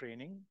medicine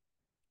training.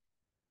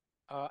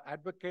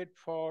 Advocate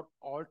for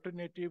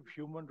alternative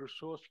human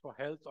resource for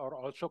health, or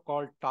also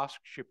called task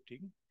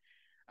shifting,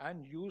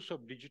 and use of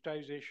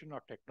digitization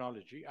or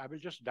technology. I will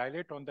just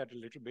dilate on that a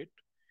little bit.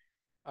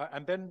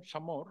 And then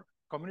some more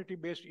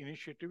community-based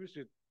initiatives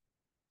with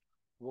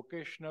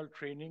vocational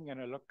training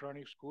and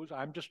electronic schools.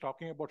 I'm just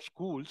talking about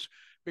schools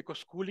because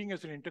schooling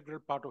is an integral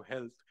part of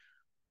health.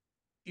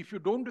 If you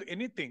don't do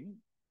anything,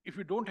 if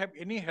you don't have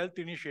any health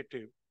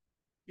initiative,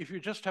 if you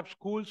just have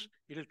schools,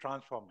 it'll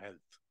transform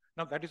health.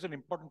 Now, that is an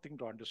important thing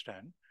to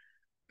understand.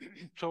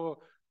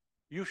 So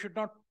you should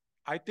not,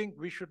 I think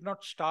we should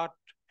not start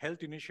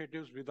health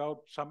initiatives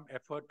without some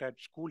effort at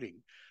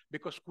schooling,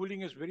 because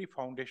schooling is very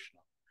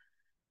foundational.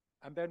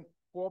 And then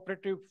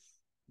cooperative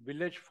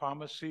village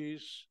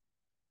pharmacies,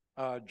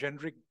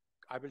 generic,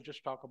 I will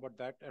just talk about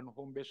that, and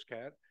home-based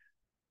care.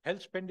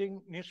 Health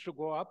spending needs to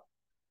go up.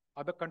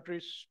 Other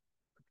countries,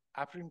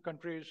 African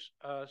countries,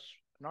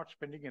 not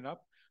spending enough.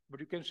 But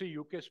you can see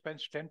UK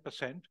spends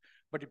 10%,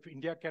 but if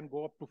India can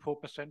go up to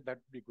 4%, that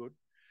would be good.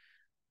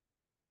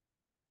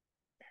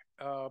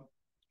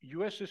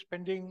 US is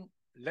spending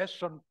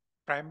less on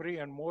primary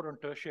and more on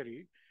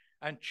tertiary,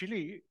 and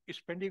Chile is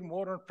spending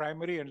more on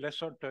primary and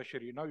less on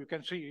tertiary. Now you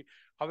can see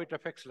how it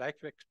affects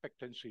life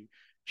expectancy.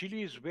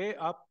 Chile is way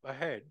up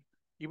ahead,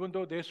 even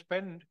though they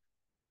spend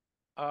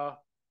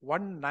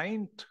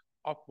 1/9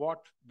 of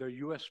what the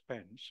US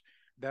spends.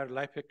 Their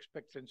life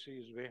expectancy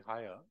is way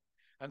higher.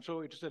 And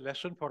so it is a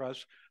lesson for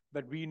us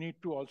that we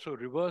need to also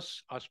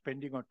reverse our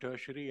spending on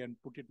tertiary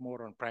and put it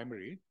more on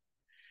primary.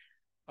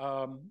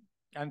 And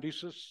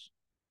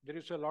there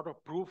is a lot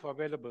of proof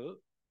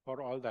available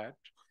for all that.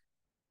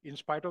 In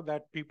spite of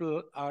that,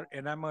 people are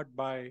enamored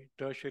by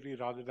tertiary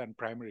rather than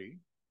primary.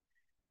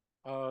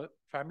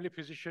 Family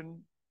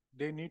physician,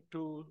 they need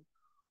to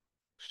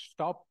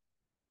stop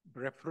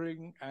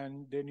referring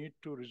and they need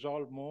to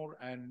resolve more.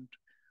 And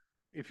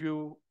if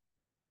you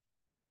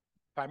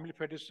family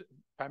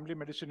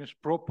medicine is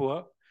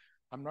pro-poor.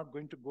 I'm not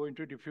going to go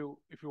into it. If you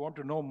want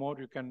to know more,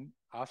 you can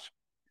ask,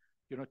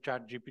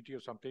 ChatGPT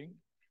or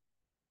something.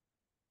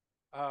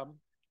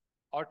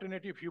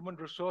 Alternative human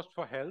resource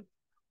for health.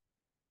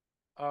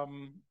 I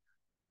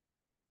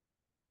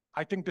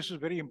think this is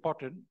very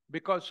important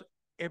because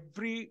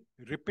every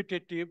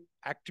repetitive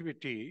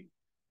activity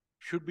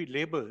should be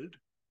labeled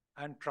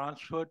and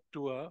transferred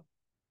to a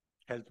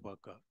health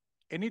worker.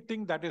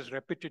 Anything that is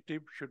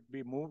repetitive should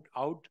be moved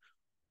out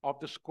of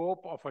the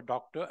scope of a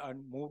doctor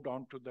and moved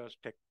on to the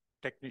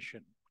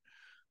technician.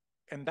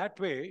 And that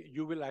way,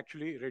 you will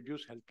actually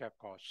reduce healthcare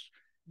costs.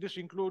 This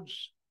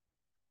includes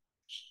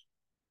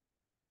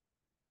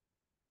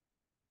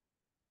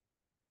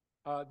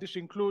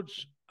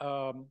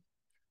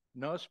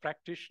nurse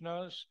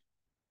practitioners.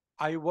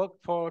 I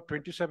worked for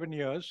 27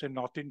 years in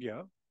North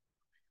India,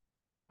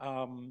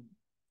 and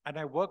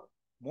I worked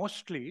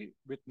mostly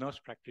with nurse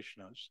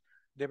practitioners.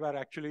 They were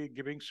actually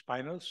giving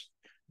spinals.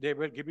 They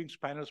were giving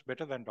spinals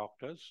better than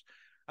doctors,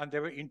 and they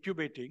were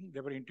intubating. They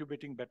were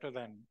intubating better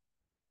than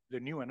the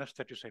new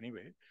anesthetists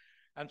anyway.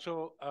 And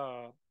so,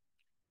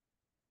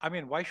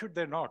 why should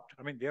they not?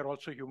 They're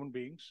also human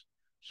beings.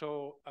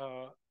 So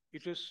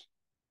it is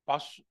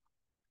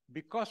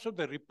because of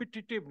the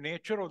repetitive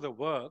nature of the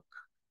work,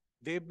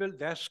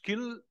 their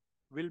skill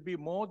will be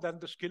more than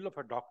the skill of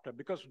a doctor,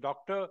 because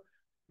doctor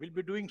will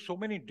be doing so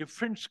many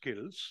different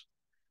skills,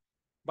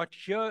 but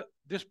here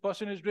this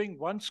person is doing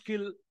one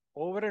skill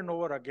over and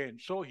over again.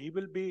 So he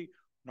will be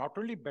not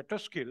only better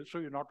skill, so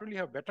you not only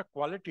have better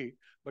quality,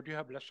 but you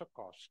have lesser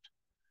cost.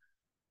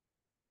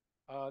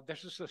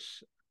 This is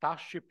this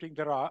task shifting.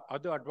 There are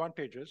other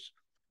advantages.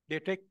 They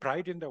take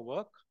pride in their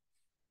work.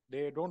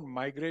 They don't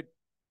migrate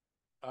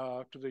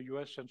to the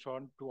US and so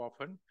on too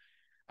often.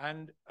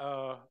 And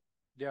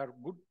they are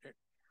good.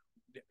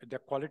 Their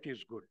quality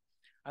is good.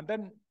 And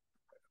then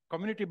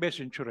community-based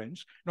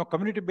insurance. Now,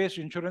 community-based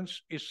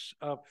insurance is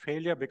a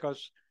failure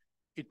because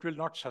it will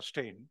not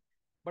sustain.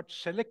 But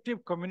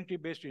selective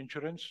community-based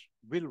insurance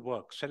will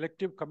work.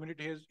 Selective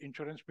community-based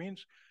insurance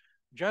means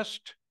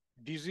just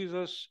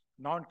diseases,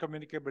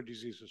 non-communicable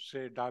diseases,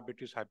 say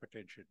diabetes,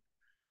 hypertension,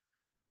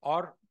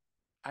 or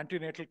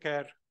antenatal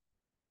care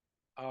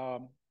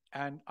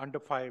and under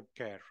 5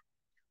 care.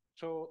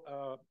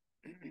 So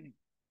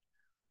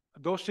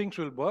those things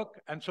will work.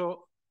 And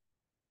so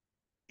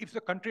if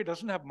the country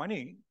doesn't have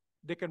money,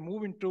 they can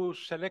move into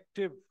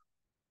selective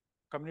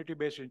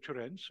community-based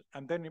insurance.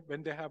 And then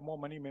when they have more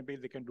money, maybe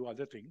they can do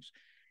other things.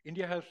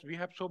 We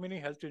have so many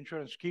health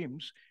insurance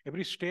schemes.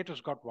 Every state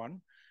has got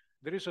one.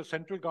 There is a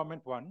central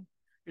government one.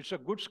 It's a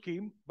good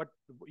scheme, but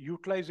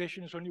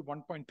utilization is only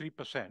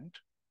 1.3%.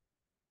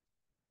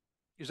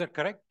 Is that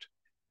correct?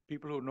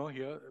 People who know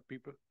here,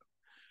 people.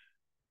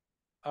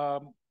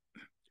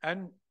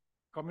 And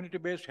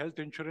community-based health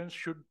insurance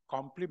should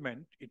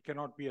complement, it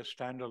cannot be a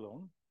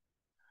standalone.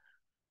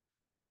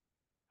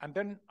 And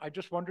then I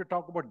just want to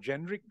talk about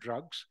generic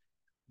drugs.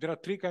 There are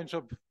 3 kinds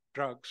of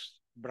drugs: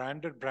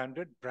 branded,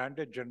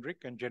 generic,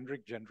 and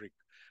generic.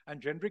 And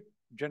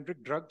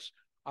generic drugs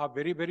are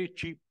very, very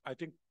cheap. I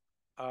think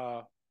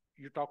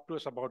you talked to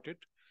us about it.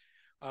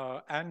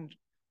 And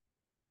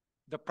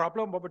the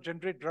problem about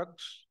generic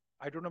drugs,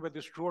 I don't know whether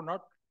it's true or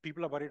not,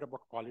 people are worried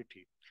about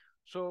quality.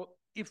 So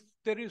if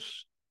there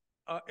is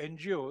an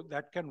NGO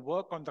that can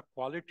work on the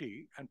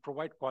quality and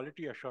provide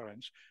quality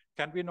assurance,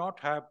 can we not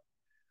have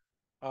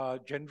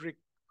generic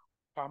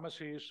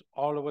pharmacies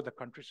all over the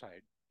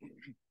countryside?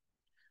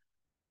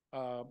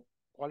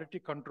 Quality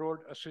controlled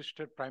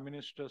assisted Prime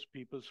Minister's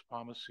People's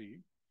Pharmacy.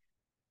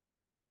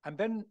 And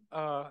then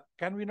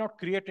can we not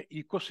create an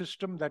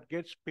ecosystem that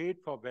gets paid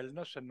for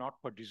wellness and not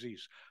for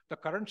disease? The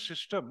current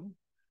system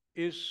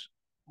is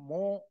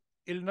more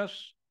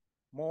illness,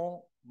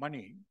 more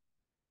money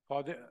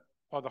for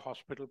the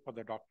hospital, for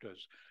the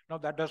doctors. Now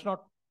that is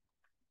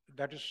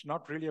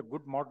not really a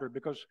good model,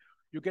 because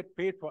you get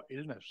paid for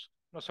illness.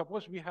 Now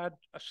suppose we had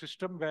a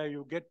system where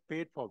you get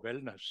paid for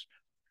wellness,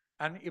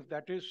 and if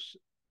that is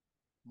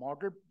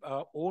model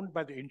owned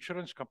by the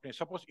insurance company,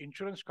 suppose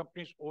insurance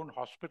companies own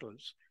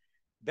hospitals,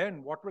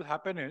 then what will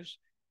happen is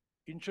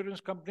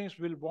insurance companies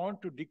will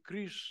want to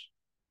decrease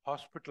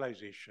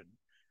hospitalization.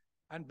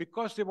 And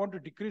because they want to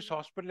decrease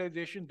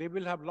hospitalization, they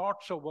will have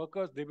lots of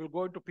workers. They will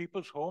go into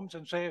people's homes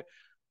and say,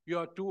 you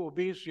are too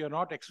obese, you're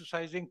not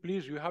exercising,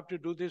 please, you have to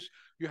do this.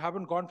 You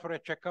haven't gone for a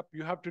checkup,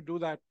 you have to do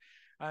that.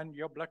 And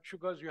your blood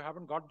sugars, you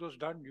haven't got those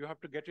done, you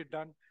have to get it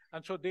done.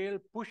 And so they'll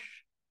push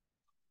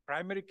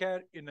primary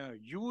care in a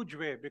huge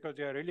way because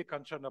they are really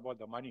concerned about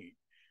the money.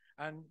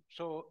 And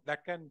so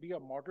that can be a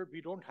model we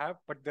don't have,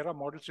 but there are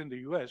models in the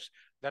US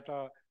that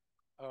are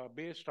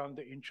based on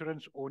the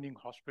insurance owning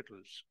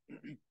hospitals.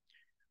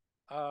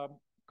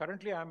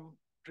 Currently, I'm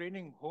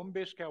training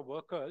home-based care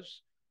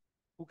workers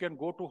who can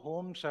go to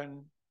homes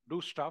and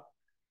do stuff.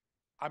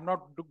 I'm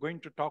not going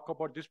to talk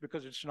about this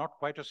because it's not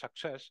quite a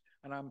success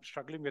and I'm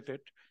struggling with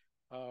it.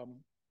 I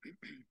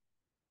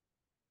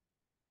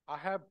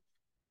have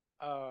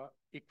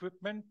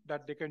equipment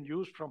that they can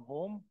use from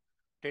home,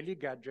 tele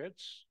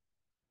gadgets,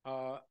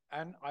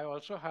 and I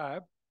also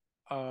have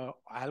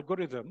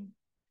algorithm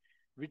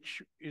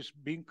which is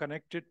being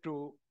connected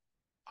to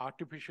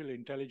artificial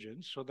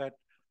intelligence so that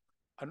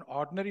an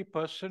ordinary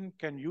person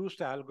can use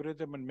the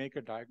algorithm and make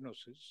a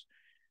diagnosis.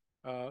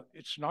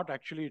 It's not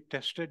actually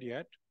tested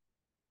yet.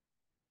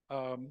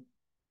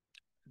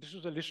 This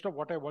is a list of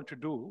what I want to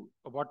do,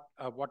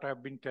 what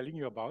I've been telling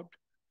you about.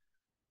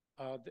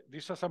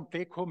 These are some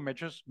take-home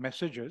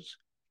messages.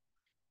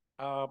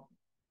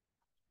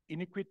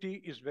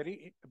 Inequity is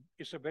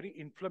a very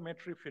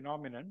inflammatory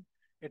phenomenon.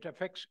 It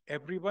affects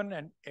everyone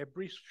and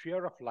every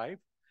sphere of life,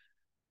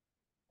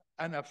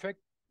 and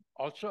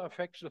also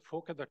affects the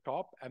folk at the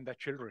top and the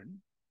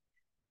children.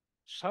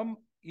 Some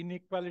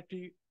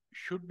inequality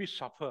should be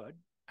suffered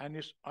and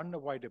is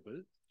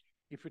unavoidable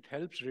if it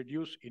helps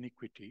reduce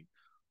inequity.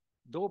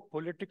 Though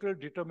political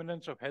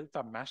determinants of health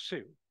are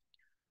massive,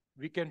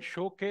 we can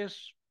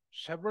showcase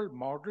several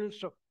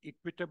models of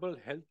equitable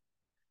health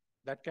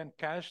that can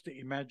catch the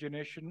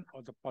imagination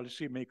of the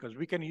policymakers.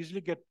 We can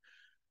easily get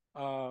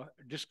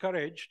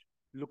discouraged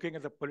looking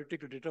at the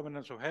political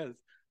determinants of health,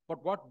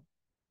 but what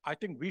I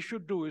think we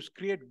should do is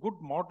create good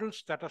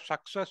models that are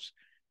success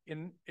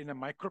in a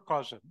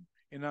microcosm,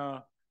 in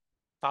a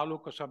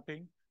taluk or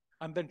something,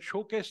 and then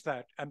showcase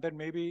that, and then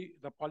maybe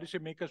the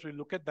policymakers will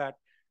look at that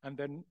and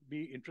then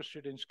be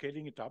interested in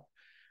scaling it up.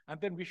 And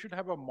then we should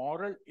have a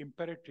moral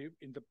imperative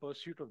in the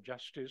pursuit of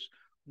justice,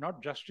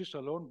 not justice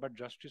alone, but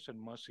justice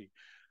and mercy.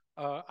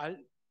 I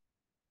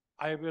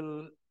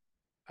will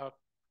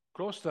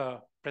close the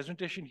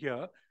presentation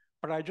here,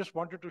 but I just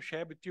wanted to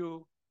share with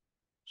you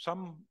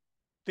some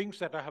things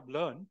that I have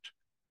learned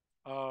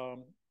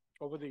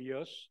over the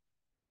years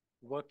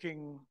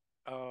working.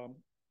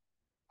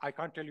 I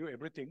can't tell you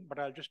everything, but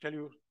I'll just tell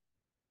you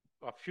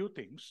a few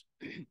things.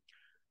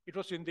 It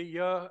was in the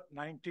year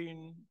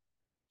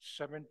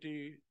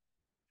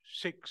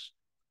 1976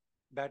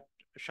 that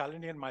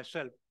Shalini and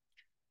myself,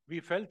 we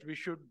felt we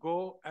should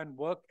go and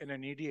work in a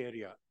needy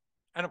area.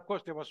 And of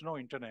course, there was no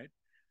internet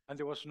and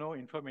there was no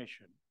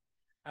information.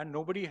 And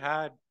nobody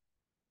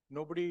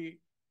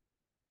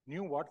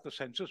knew what the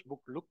census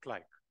book looked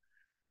like.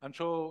 And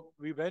so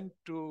we went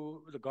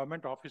to the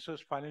government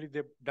offices. Finally,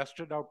 they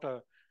dusted out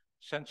a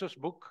census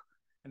book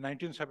in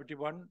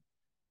 1971.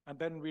 And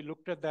then we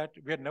looked at that.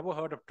 We had never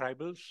heard of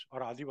tribals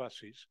or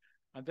Adivasis.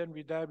 And then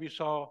we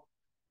saw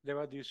there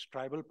were these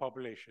tribal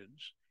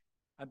populations.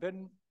 And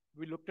then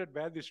we looked at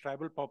where these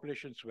tribal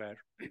populations were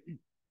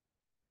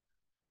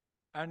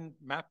and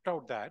mapped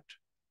out that.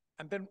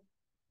 And then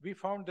we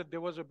found that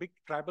there was a big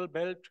tribal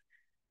belt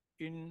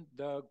in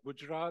the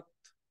Gujarat,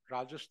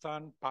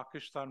 Rajasthan,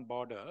 Pakistan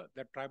border.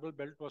 That tribal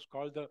belt was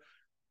called the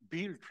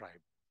Bhil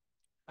tribe.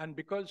 And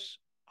because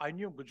I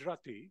knew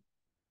Gujarati,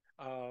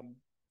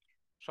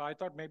 so I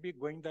thought maybe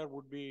going there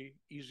would be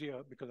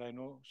easier because I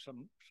know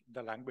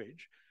the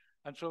language.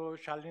 And so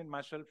Shalini and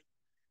myself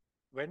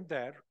went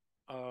there,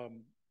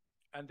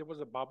 and there was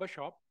a barber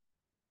shop,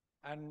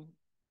 and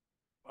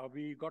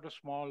we got a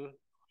small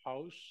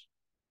house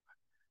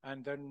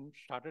and then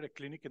started a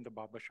clinic in the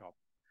barber shop.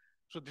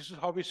 So this is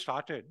how we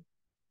started.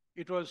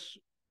 It was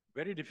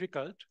very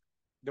difficult.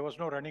 There was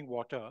no running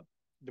water.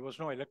 There was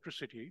no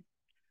electricity.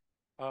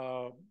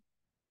 There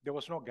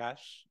was no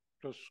gas.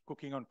 It was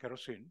cooking on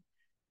kerosene.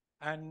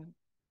 And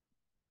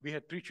we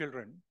had 3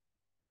 children.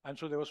 And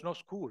so there was no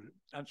school.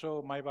 And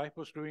so my wife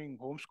was doing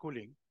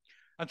homeschooling.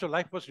 And so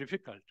life was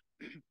difficult.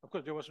 Of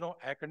course, there was no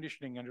air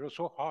conditioning and it was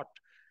so hot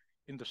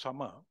in the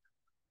summer.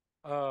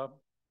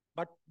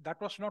 But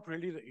that was not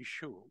really the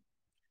issue.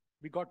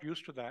 We got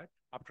used to that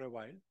after a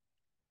while.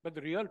 But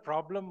the real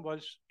problem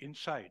was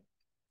inside.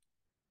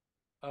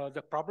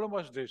 The problem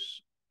was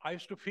this. I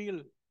used to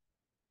feel,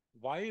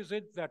 why is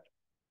it that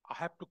I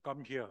have to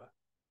come here?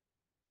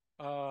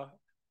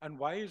 And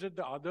why is it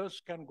that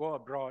others can go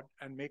abroad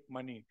and make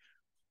money?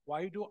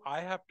 Why do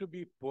I have to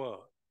be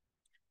poor?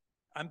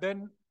 And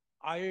then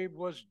I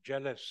was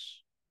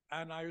jealous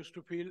and I used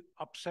to feel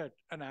upset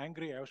and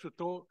angry. I used to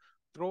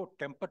throw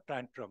temper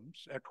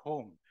tantrums at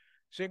home,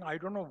 saying, I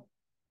don't know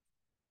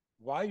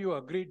why you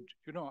agreed.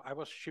 I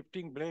was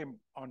shifting blame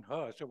on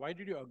her. So why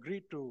did you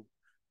agree to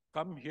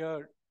come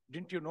here?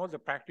 Didn't you know the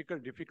practical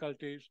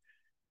difficulties?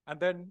 And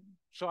then,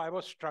 so I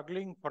was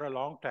struggling for a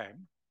long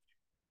time.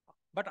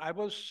 But I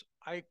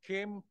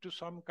came to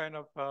some kind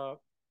of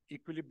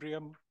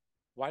equilibrium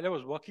while I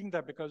was working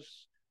there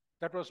because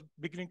that was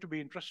beginning to be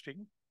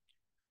interesting.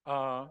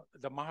 There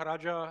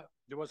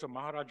was a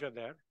Maharaja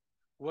there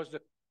who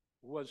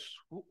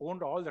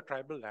owned all the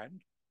tribal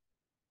land.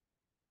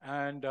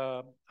 And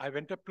I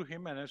went up to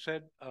him and I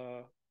said,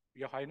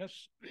 Your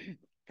Highness,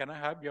 can I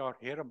have your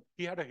harem?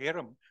 He had a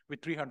harem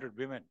with 300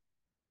 women.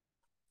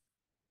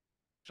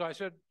 So I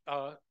said,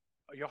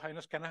 Your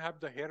Highness, can I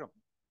have the harem?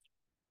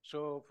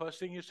 So first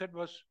thing he said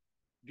was,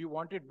 do you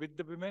want it with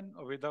the women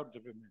or without the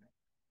women?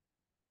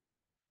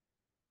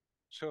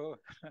 So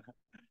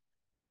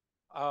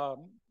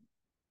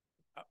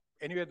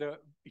anyway,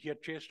 he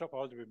had chased off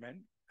all the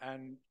women,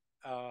 and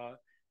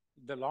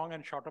the long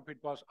and short of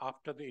it was,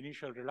 after the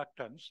initial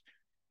reluctance,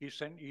 he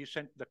sent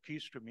the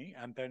keys to me,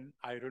 and then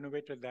I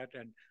renovated that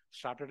and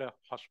started a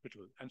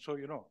hospital. And so,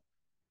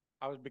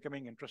 I was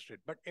becoming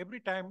interested. But every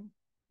time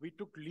we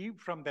took leave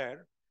from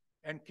there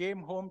and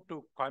came home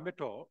to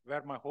Coimbatore,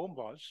 where my home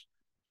was,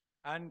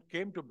 and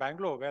came to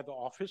Bangalore, where the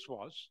office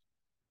was,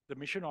 the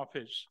mission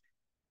office,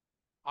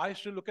 I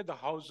used to look at the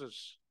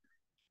houses,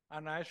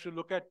 and I used to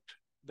look at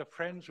the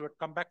friends who had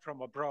come back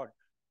from abroad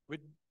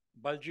with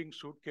bulging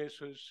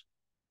suitcases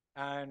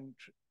and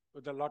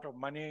with a lot of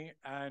money.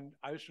 And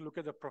I used to look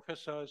at the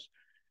professors,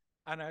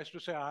 and I used to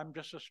say, I'm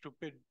just a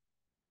stupid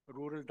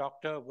rural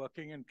doctor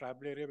working in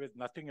tribal area with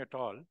nothing at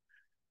all.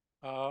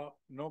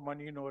 No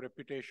money, no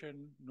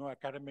reputation, no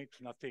academics,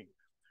 nothing.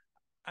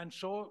 And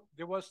so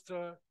there was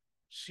the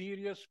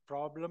serious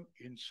problem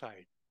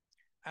inside.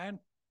 And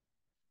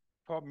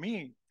for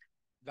me,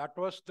 that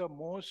was the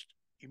most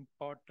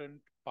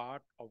important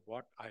part of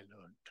what I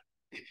learned.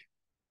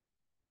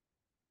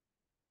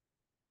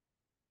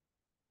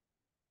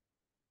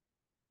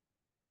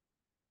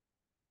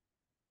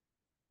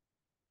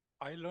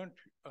 I learned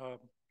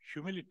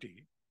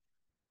humility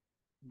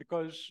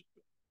because,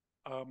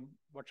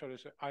 what shall I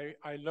say?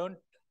 I learned,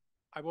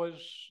 I was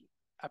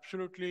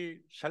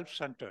absolutely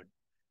self-centered,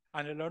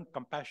 and I learned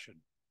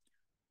compassion.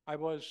 I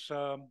was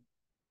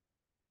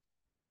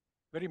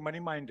very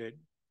money-minded,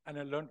 and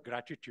I learned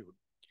gratitude.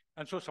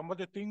 And so some of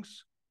the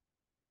things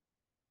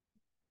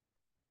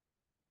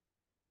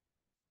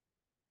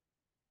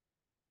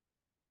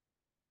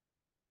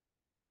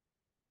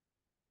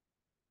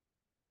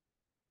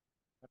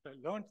I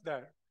learned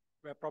there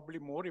were probably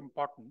more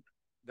important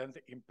than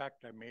the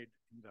impact I made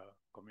in the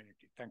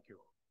community. Thank you.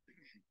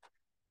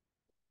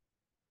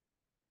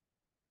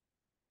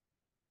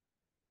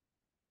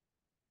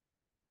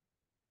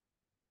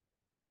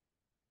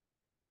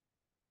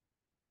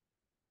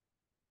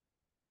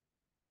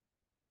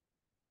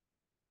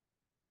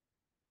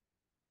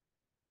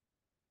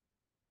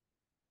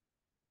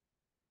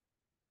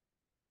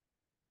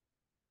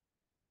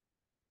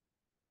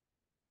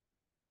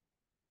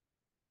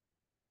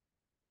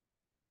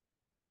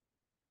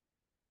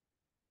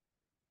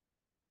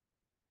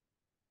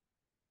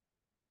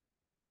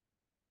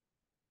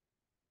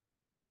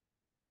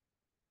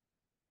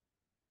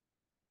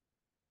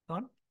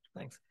 On?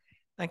 Thanks.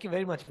 Thank you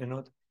very much,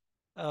 Vinod.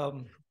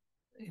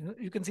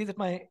 You can see that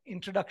my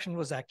introduction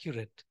was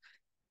accurate.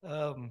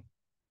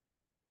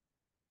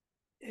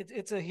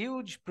 It's a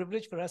huge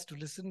privilege for us to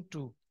listen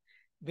to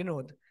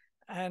Vinod.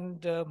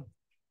 And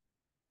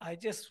I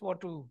just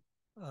want to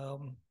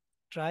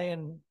try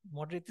and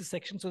moderate this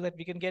section so that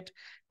we can get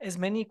as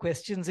many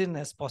questions in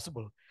as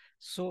possible.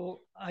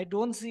 So I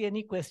don't see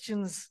any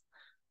questions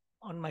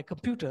on my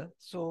computer,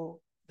 so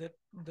that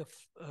the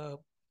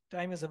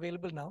time is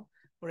available now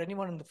for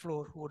anyone on the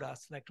floor who would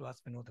like to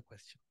ask Vinod a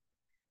question.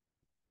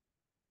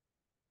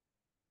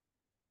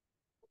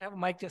 Have a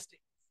mic testing.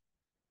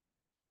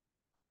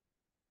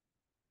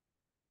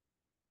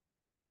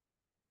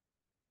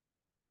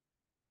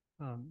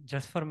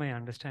 Just for my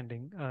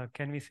understanding,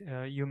 can we?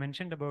 You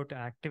mentioned about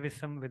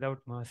activism without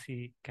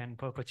mercy can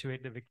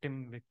perpetuate the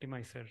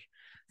victimizer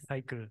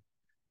cycle.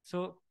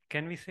 So,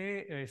 can we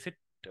say, is it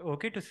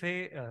okay to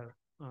say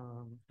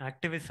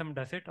activism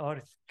does it, or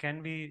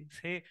can we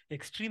say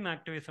extreme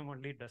activism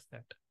only does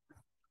that?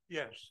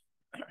 Yes,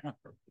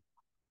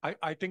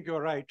 I think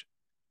you're right.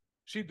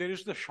 See, there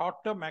is the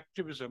short-term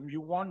activism.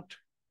 You want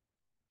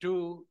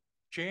to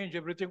change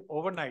everything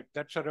overnight.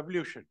 That's a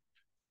revolution.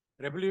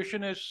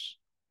 Revolution is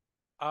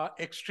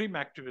extreme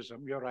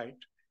activism, you're right.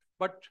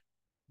 But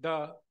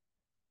the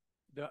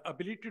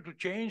ability to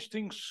change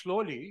things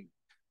slowly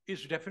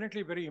is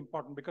definitely very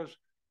important, because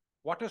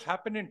what has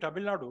happened in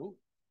Tamil Nadu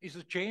is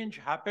the change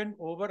happened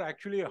over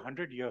actually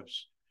 100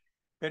 years.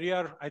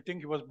 Periyar, I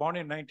think he was born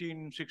in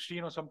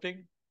 1916 or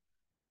something.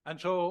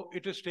 And so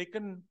it has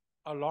taken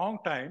a long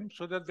time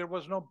so that there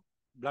was no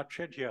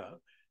bloodshed here,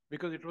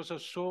 because it was a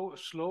so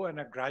slow and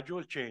a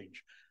gradual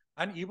change.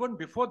 And even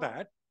before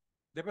that,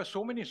 there were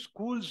so many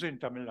schools in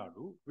Tamil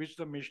Nadu, which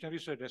the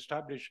missionaries had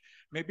established,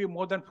 maybe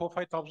more than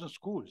 4,000-5,000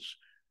 schools.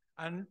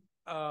 And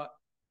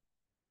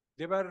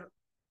there were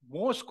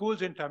more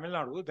schools in Tamil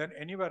Nadu than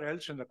anywhere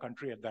else in the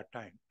country at that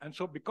time. And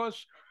so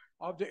because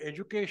of the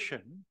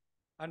education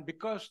and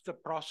because the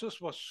process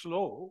was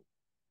slow,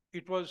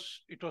 it was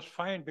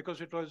fine,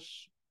 because it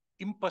was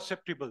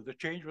imperceptible. The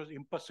change was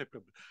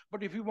imperceptible.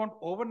 But if you want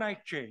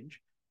overnight change,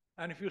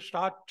 and if you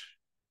start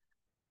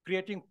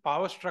creating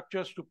power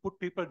structures to put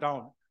people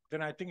down,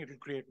 then I think it will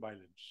create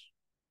violence.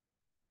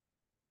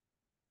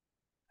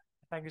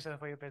 Thank you, sir,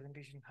 for your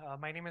presentation.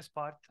 My name is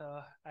Parth.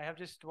 I have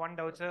just one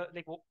doubt, sir.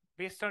 Like,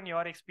 based on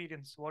your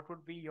experience, what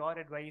would be your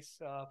advice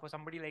for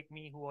somebody like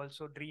me who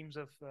also dreams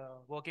of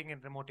working in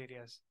remote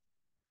areas?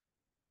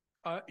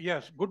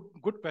 Yes,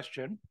 good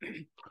question.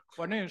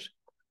 One is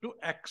to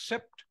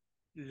accept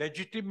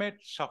legitimate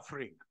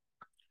suffering.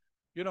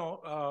 You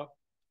know,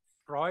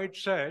 Freud,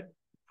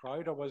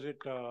 or was it,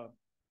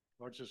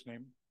 what's his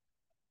name?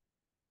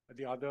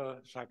 The other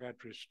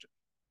psychiatrist.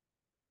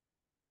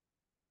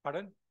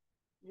 Pardon?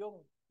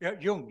 Jung. Yeah,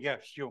 Jung,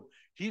 yes, Jung.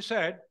 He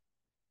said,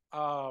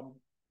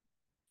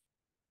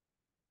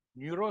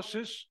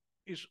 neurosis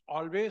is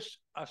always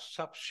a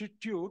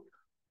substitute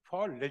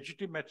for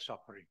legitimate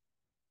suffering.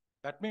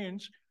 That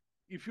means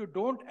if you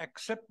don't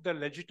accept the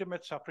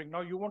legitimate suffering,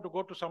 now you want to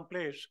go to some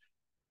place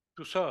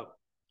to serve.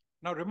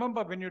 Now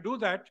remember, when you do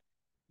that,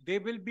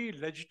 there will be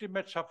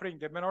legitimate suffering.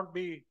 There may not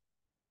be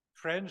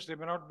friends, there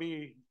may not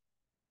be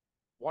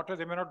water,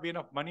 there may not be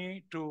enough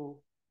money to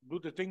do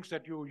the things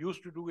that you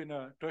used to do in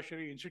a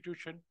tertiary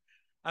institution.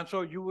 And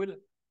so you will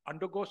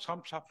undergo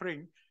some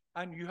suffering,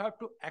 and you have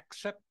to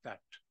accept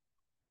that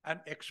and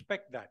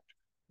expect that.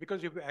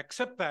 Because if you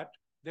accept that,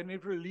 then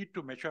it will lead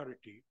to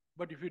maturity.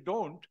 But if you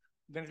don't,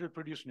 then it will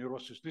produce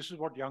neurosis. This is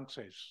what Jung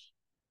says.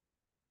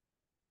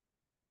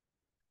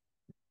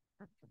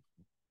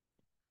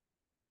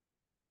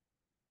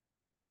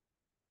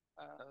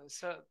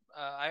 Sir,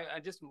 I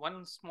just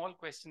one small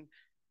question.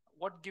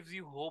 What gives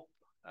you hope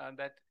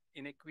that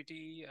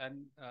inequity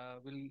and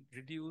will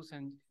reduce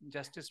and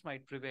justice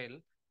might prevail?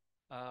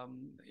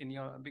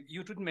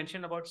 You did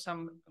mention about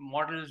some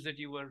models that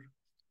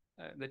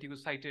you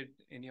cited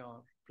in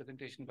your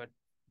presentation, but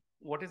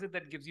what is it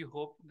that gives you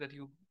hope that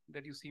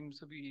you seem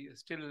to be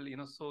still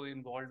so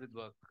involved with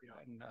work? Yeah.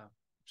 And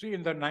see,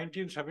 in the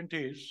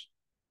 1970s,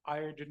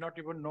 I did not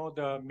even know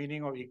the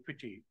meaning of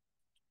equity.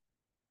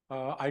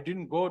 I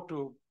didn't go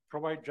to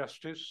provide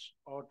justice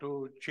or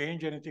to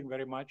change anything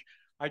very much.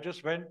 I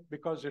just went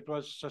because it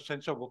was a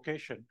sense of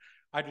vocation.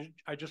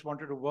 I just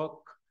wanted to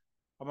work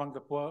among the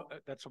poor.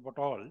 That's about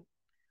all.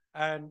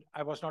 And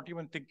I was not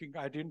even thinking,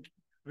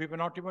 we were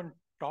not even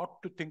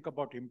taught to think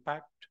about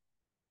impact.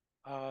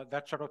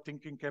 That sort of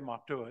thinking came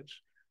afterwards.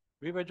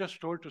 We were just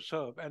told to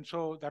serve. And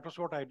so that was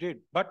what I did.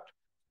 But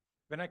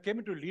when I came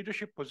into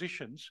leadership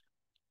positions,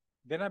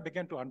 then I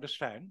began to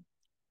understand.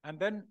 And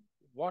then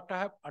what I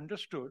have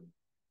understood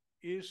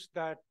is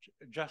that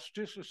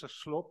justice is a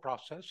slow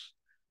process.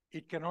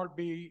 It cannot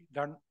be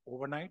done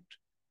overnight.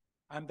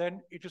 And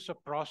then it is a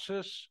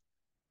process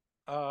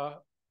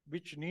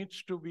which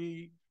needs to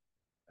be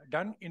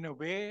done in a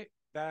way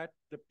that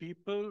the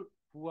people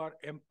who are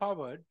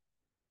empowered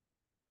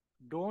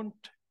don't,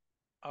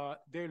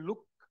 they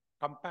look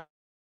compared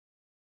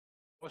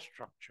to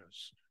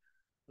structures.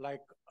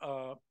 Like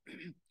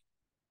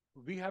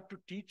we have to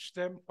teach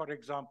them, for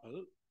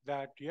example,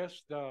 that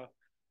yes, the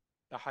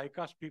high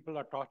caste people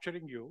are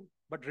torturing you,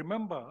 but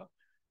remember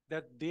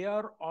that they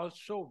are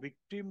also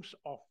victims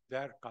of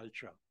their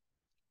culture.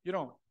 You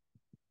know,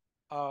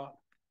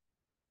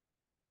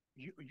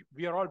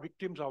 we are all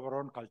victims of our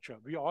own culture.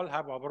 We all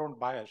have our own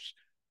bias.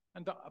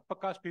 And the upper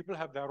caste people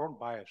have their own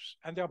bias.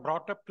 And they are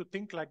brought up to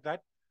think like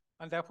that.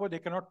 And therefore, they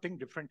cannot think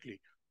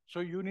differently. So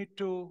you need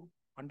to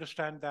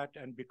understand that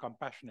and be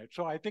compassionate.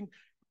 So I think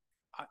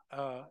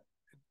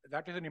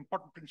that is an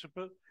important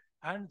principle.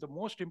 And the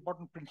most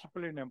important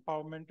principle in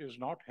empowerment is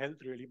not health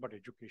really, but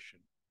education.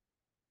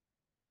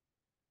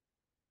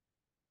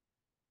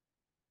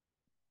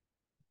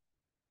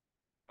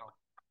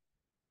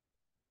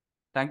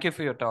 Thank you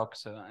for your talk,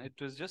 sir. It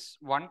was just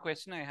one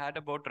question I had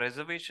about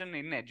reservation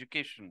in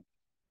education.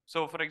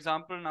 So, for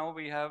example, now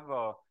we have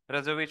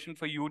reservation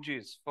for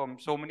UGs from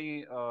so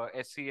many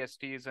SC,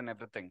 STs and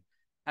everything.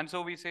 And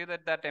so we say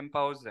that that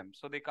empowers them.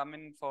 So they come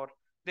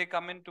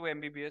into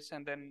MBBS,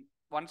 and then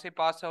once they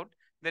pass out,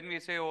 then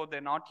we say, oh,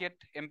 they're not yet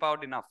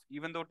empowered enough,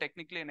 even though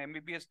technically an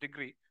MBBS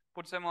degree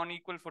puts them on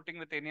equal footing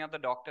with any other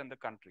doctor in the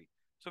country.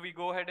 So we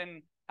go ahead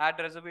and add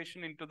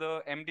reservation into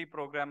the MD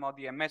program or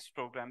the MS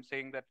program,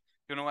 saying that,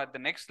 you know, at the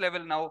next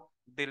level now,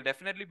 they'll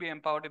definitely be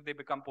empowered if they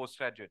become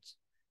postgraduates.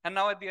 And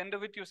now at the end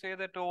of it, you say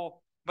that,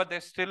 oh, but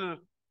they're still,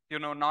 you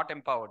know, not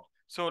empowered.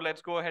 So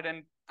let's go ahead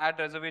and add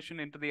reservation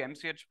into the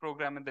MCH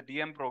program and the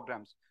DM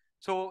programs.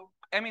 So,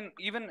 I mean,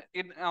 even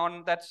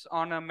that's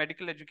on a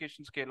medical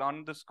education scale.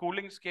 On the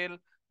schooling scale,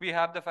 we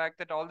have the fact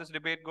that all this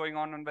debate going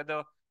on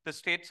whether the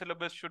state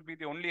syllabus should be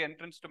the only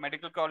entrance to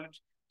medical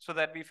college so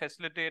that we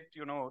facilitate,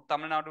 you know,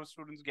 Tamil Nadu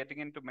students getting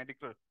into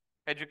medical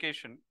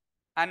education.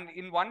 And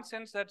in one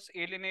sense, that's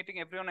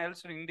alienating everyone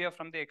else in India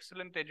from the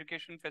excellent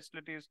education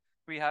facilities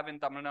we have in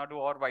Tamil Nadu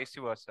or vice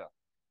versa.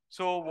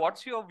 So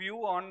what's your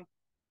view on,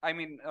 I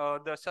mean,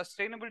 the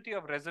sustainability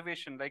of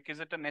reservation? Like,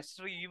 is it a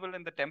necessary evil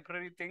and the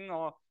temporary thing,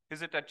 or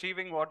is it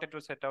achieving what it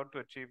was set out to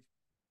achieve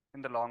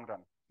in the long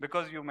run?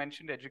 Because you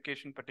mentioned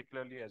education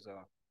particularly as a...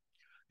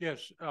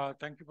 Yes,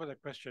 thank you for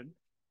that question.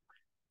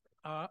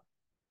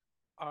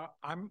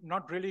 I'm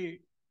not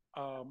really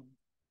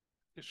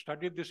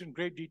studied this in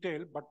great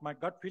detail, but my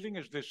gut feeling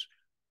is this.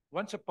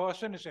 Once a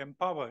person is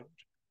empowered,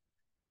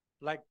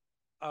 like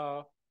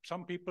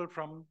some people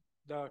from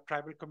the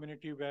tribal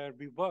community where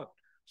we worked,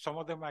 some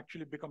of them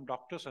actually become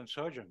doctors and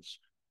surgeons.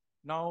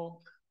 Now,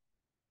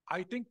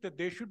 I think that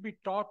they should be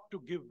taught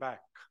to give back.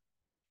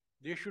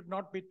 They should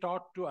not be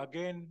taught to,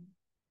 again,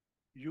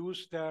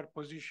 use their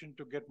position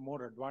to get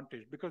more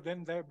advantage, because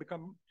then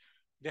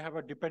they have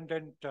a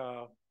dependent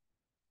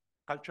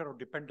culture of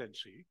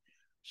dependency.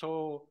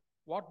 So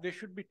what they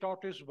should be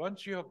taught is,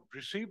 once you have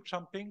received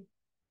something,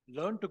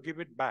 learn to give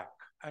it back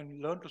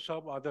and learn to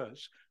serve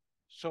others.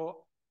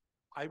 So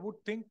I would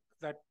think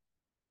that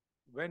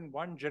when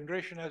one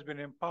generation has been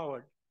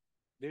empowered,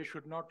 they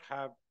should not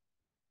have,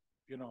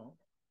 you know,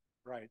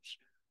 rights.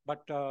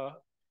 But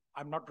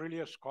I'm not really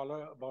a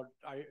scholar about,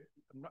 I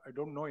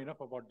don't know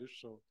enough about this,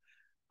 so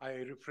I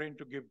refrain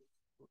to give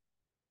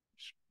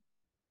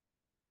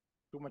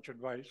too much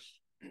advice.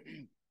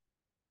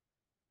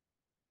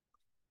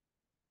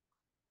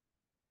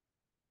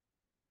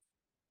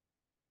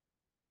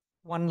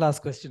 One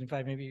last question, if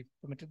I may be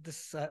permitted.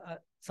 This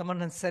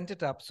someone has sent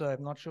it up, so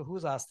I'm not sure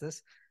who's asked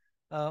this.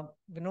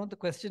 Vinod, the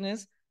question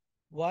is,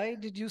 why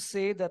did you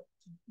say that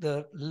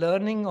the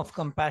learning of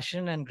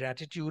compassion and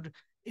gratitude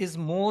is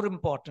more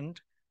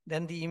important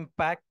than the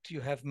impact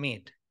you have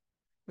made?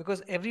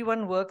 Because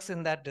everyone works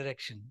in that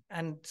direction,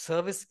 and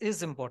service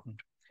is important.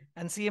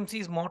 And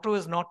CMC's motto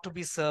is not to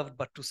be served,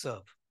 but to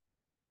serve.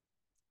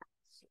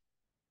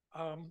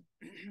 I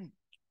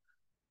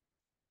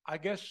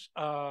guess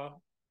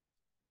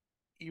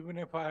even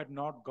if I had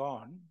not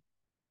gone,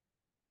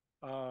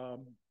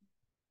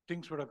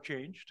 things would have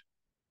changed.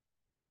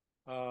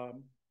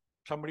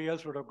 Somebody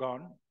else would have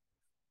gone.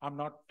 I'm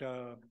not,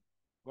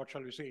 what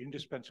shall we say,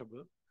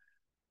 indispensable.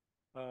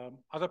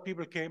 Other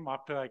people came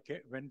after I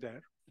went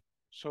there.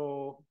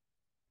 So,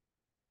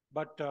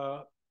 but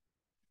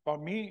for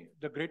me,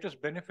 the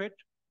greatest benefit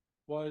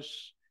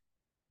was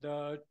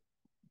the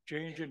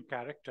change in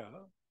character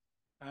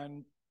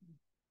and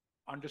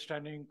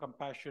understanding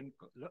compassion,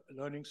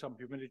 learning some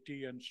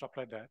humility and stuff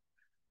like that.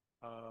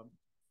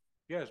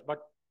 Yes, but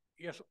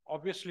yes,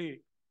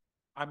 obviously,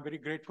 I'm very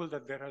grateful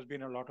that there has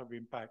been a lot of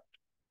impact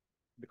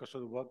because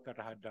of the work that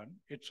I had done.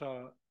 It's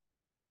a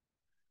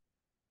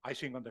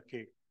icing on the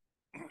cake.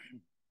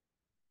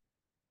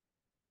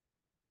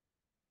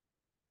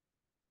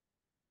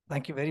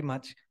 Thank you very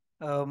much.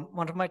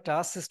 One of my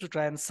tasks is to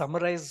try and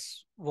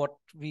summarize what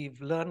we've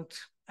learned.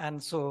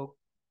 And so,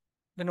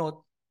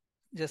 Vinod,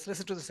 just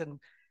listen to this and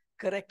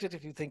correct it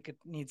if you think it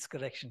needs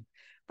correction.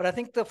 But I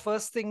think the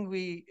first thing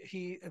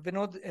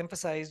Vinod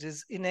emphasized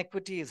is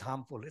inequity is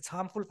harmful. It's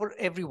harmful for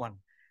everyone,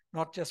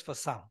 not just for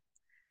some.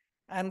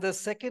 And the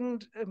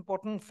second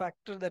important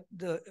factor, that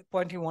the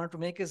point he wanted to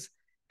make, is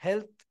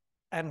health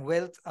and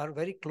wealth are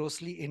very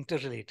closely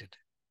interrelated.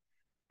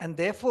 And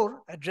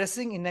therefore,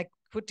 addressing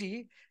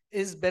inequity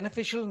is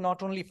beneficial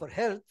not only for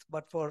health,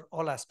 but for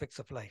all aspects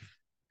of life.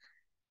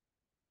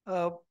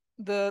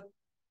 The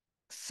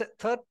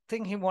third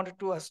thing he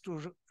wanted us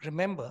to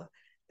remember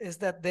is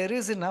that there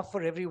is enough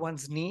for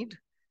everyone's need,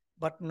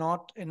 but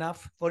not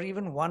enough for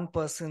even one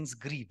person's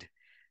greed.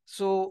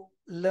 So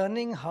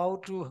learning how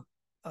to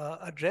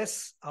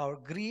address our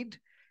greed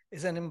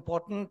is an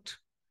important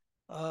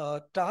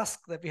task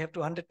that we have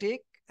to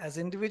undertake as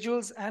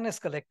individuals and as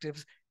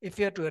collectives if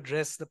we are to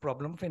address the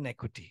problem of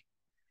inequity.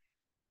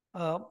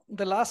 Some of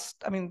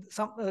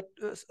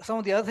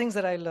the other things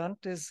that I learned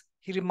is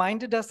he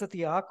reminded us that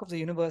the arc of the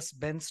universe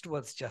bends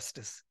towards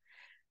justice.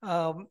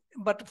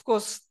 But of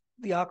course,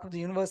 the arc of the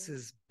universe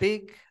is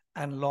big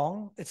and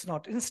long. It's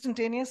not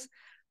instantaneous,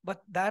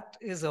 but that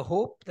is a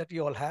hope that we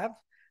all have.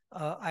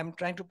 I'm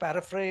trying to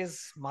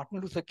paraphrase Martin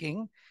Luther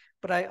King,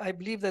 but I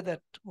believe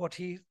that what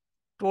he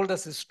told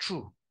us is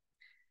true.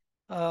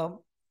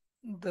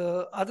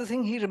 The other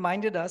thing he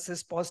reminded us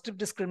is positive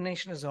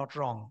discrimination is not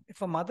wrong.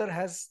 If a mother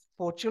has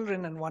 4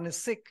 children and one is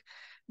sick,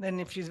 then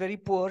if she's very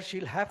poor,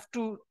 she'll have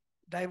to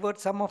divert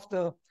some of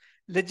the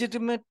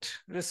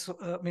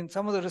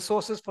some of the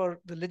resources for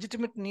the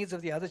legitimate needs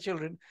of the other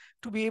children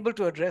to be able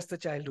to address the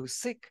child who's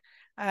sick.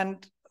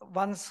 And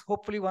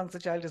hopefully once the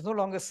child is no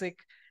longer sick,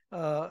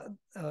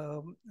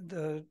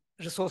 the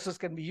resources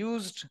can be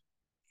used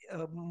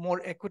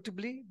more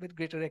equitably, with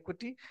greater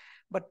equity.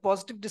 But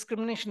positive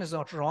discrimination is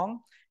not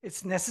wrong.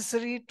 It's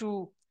necessary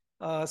to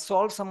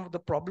solve some of the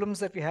problems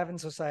that we have in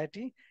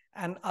society.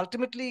 And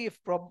ultimately, if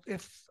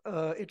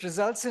it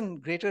results in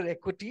greater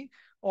equity,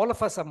 all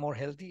of us are more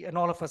healthy and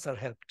all of us are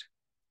helped.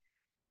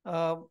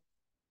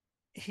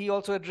 He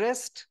also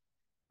addressed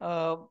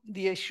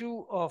the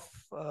issue of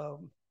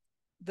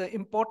the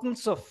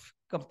importance of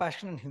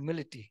compassion and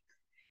humility.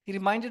 He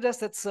reminded us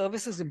that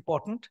service is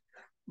important,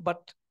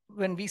 but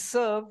when we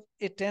serve,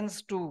 it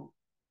tends to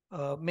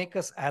make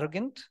us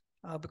arrogant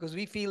because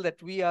we feel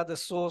that we are the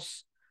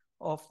source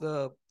of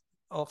the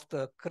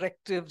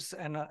correctives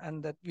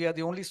and that we are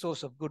the only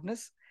source of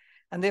goodness.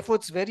 And therefore,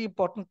 it's very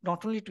important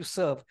not only to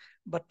serve,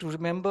 but to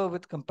remember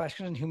with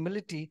compassion and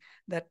humility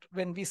that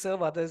when we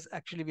serve others,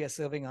 actually we are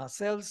serving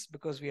ourselves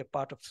because we are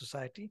part of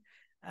society.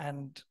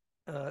 And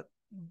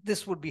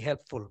this would be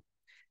helpful.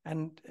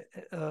 And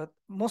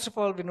most of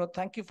all, Vinod,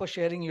 thank you for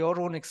sharing your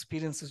own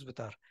experiences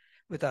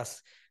with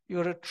us.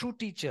 You're a true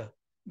teacher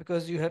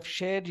because you have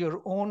shared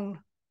your own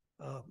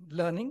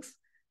learnings,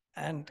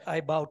 and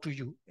I bow to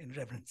you in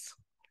reverence.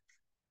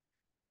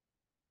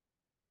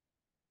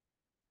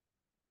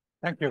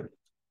 Thank you.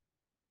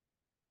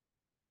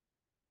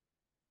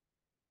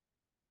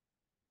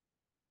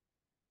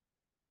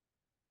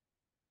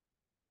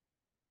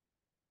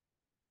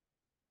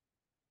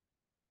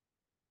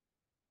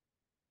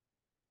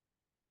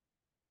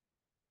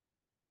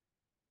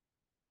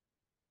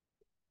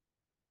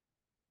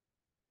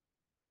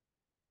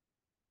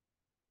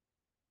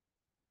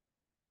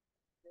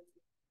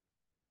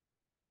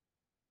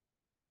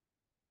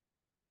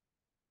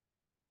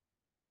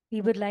 We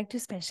would like to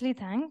specially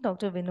thank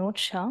Dr. Vinod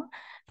Shah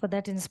for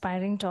that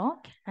inspiring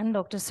talk and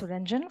Dr.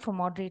 Suranjan for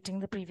moderating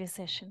the previous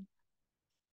session.